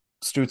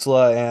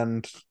 Stutzla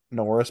and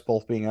Norris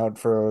both being out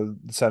for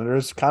the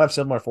Senators, kind of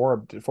similar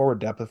forward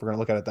depth if we're going to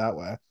look at it that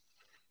way.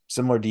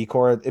 Similar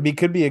decor.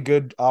 Could be a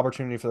good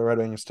opportunity for the Red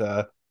Wings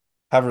to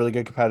have a really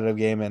good competitive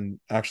game and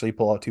actually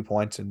pull out 2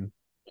 points and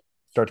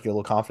start to get a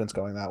little confidence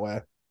going that way.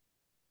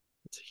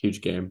 It's a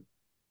huge game.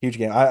 Huge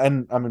game.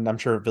 I'm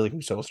sure Billy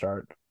Husso will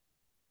start.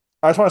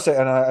 I just want to say,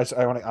 and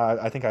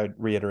I think I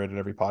reiterated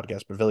every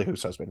podcast, but Billy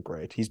Husso has been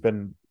great. He's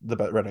been the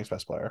Red Wings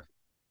best player.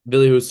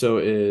 Billy Husso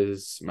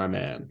is my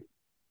man.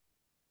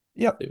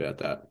 Yep. Leave it at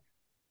that.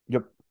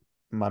 Yep.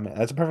 My man.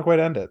 That's a perfect way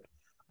to end it.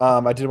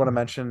 I did want to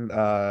mention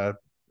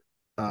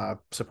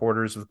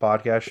supporters of the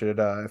podcast should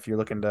if you're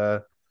looking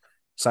to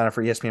sign up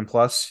for ESPN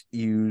Plus,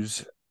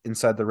 use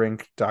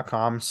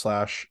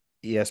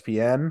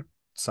insidetherink.com/ESPN.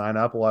 Sign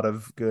up. A lot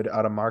of good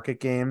out of market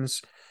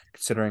games.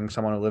 Considering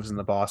someone who lives in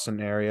the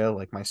Boston area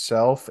like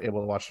myself,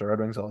 able to watch the Red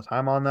Wings all the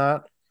time on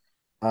that.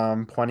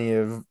 Plenty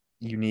of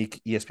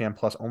unique ESPN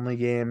Plus only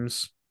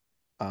games.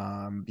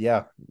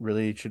 Yeah,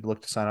 really should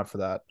look to sign up for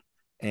that.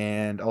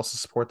 And also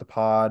support the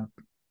pod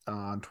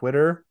on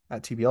Twitter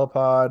at TBL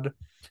Pod.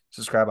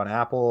 Subscribe on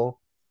Apple.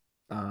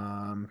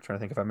 Trying to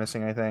think if I'm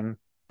missing anything.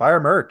 Buy our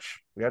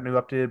merch. We got new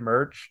updated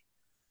merch.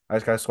 I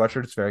just got a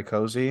sweatshirt. It's very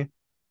cozy.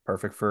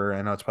 Perfect for,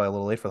 I know it's probably a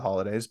little late for the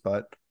holidays,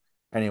 but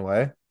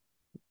anyway,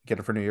 get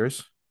it for New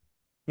Year's.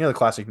 You know, the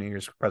classic New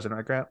Year's present,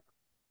 right, Grant?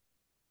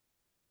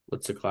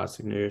 What's a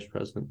classic New Year's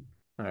present?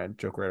 All right,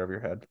 joke right over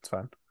your head. It's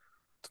fine.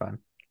 It's fine.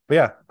 But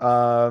yeah,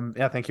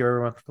 yeah, thank you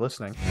everyone for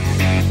listening.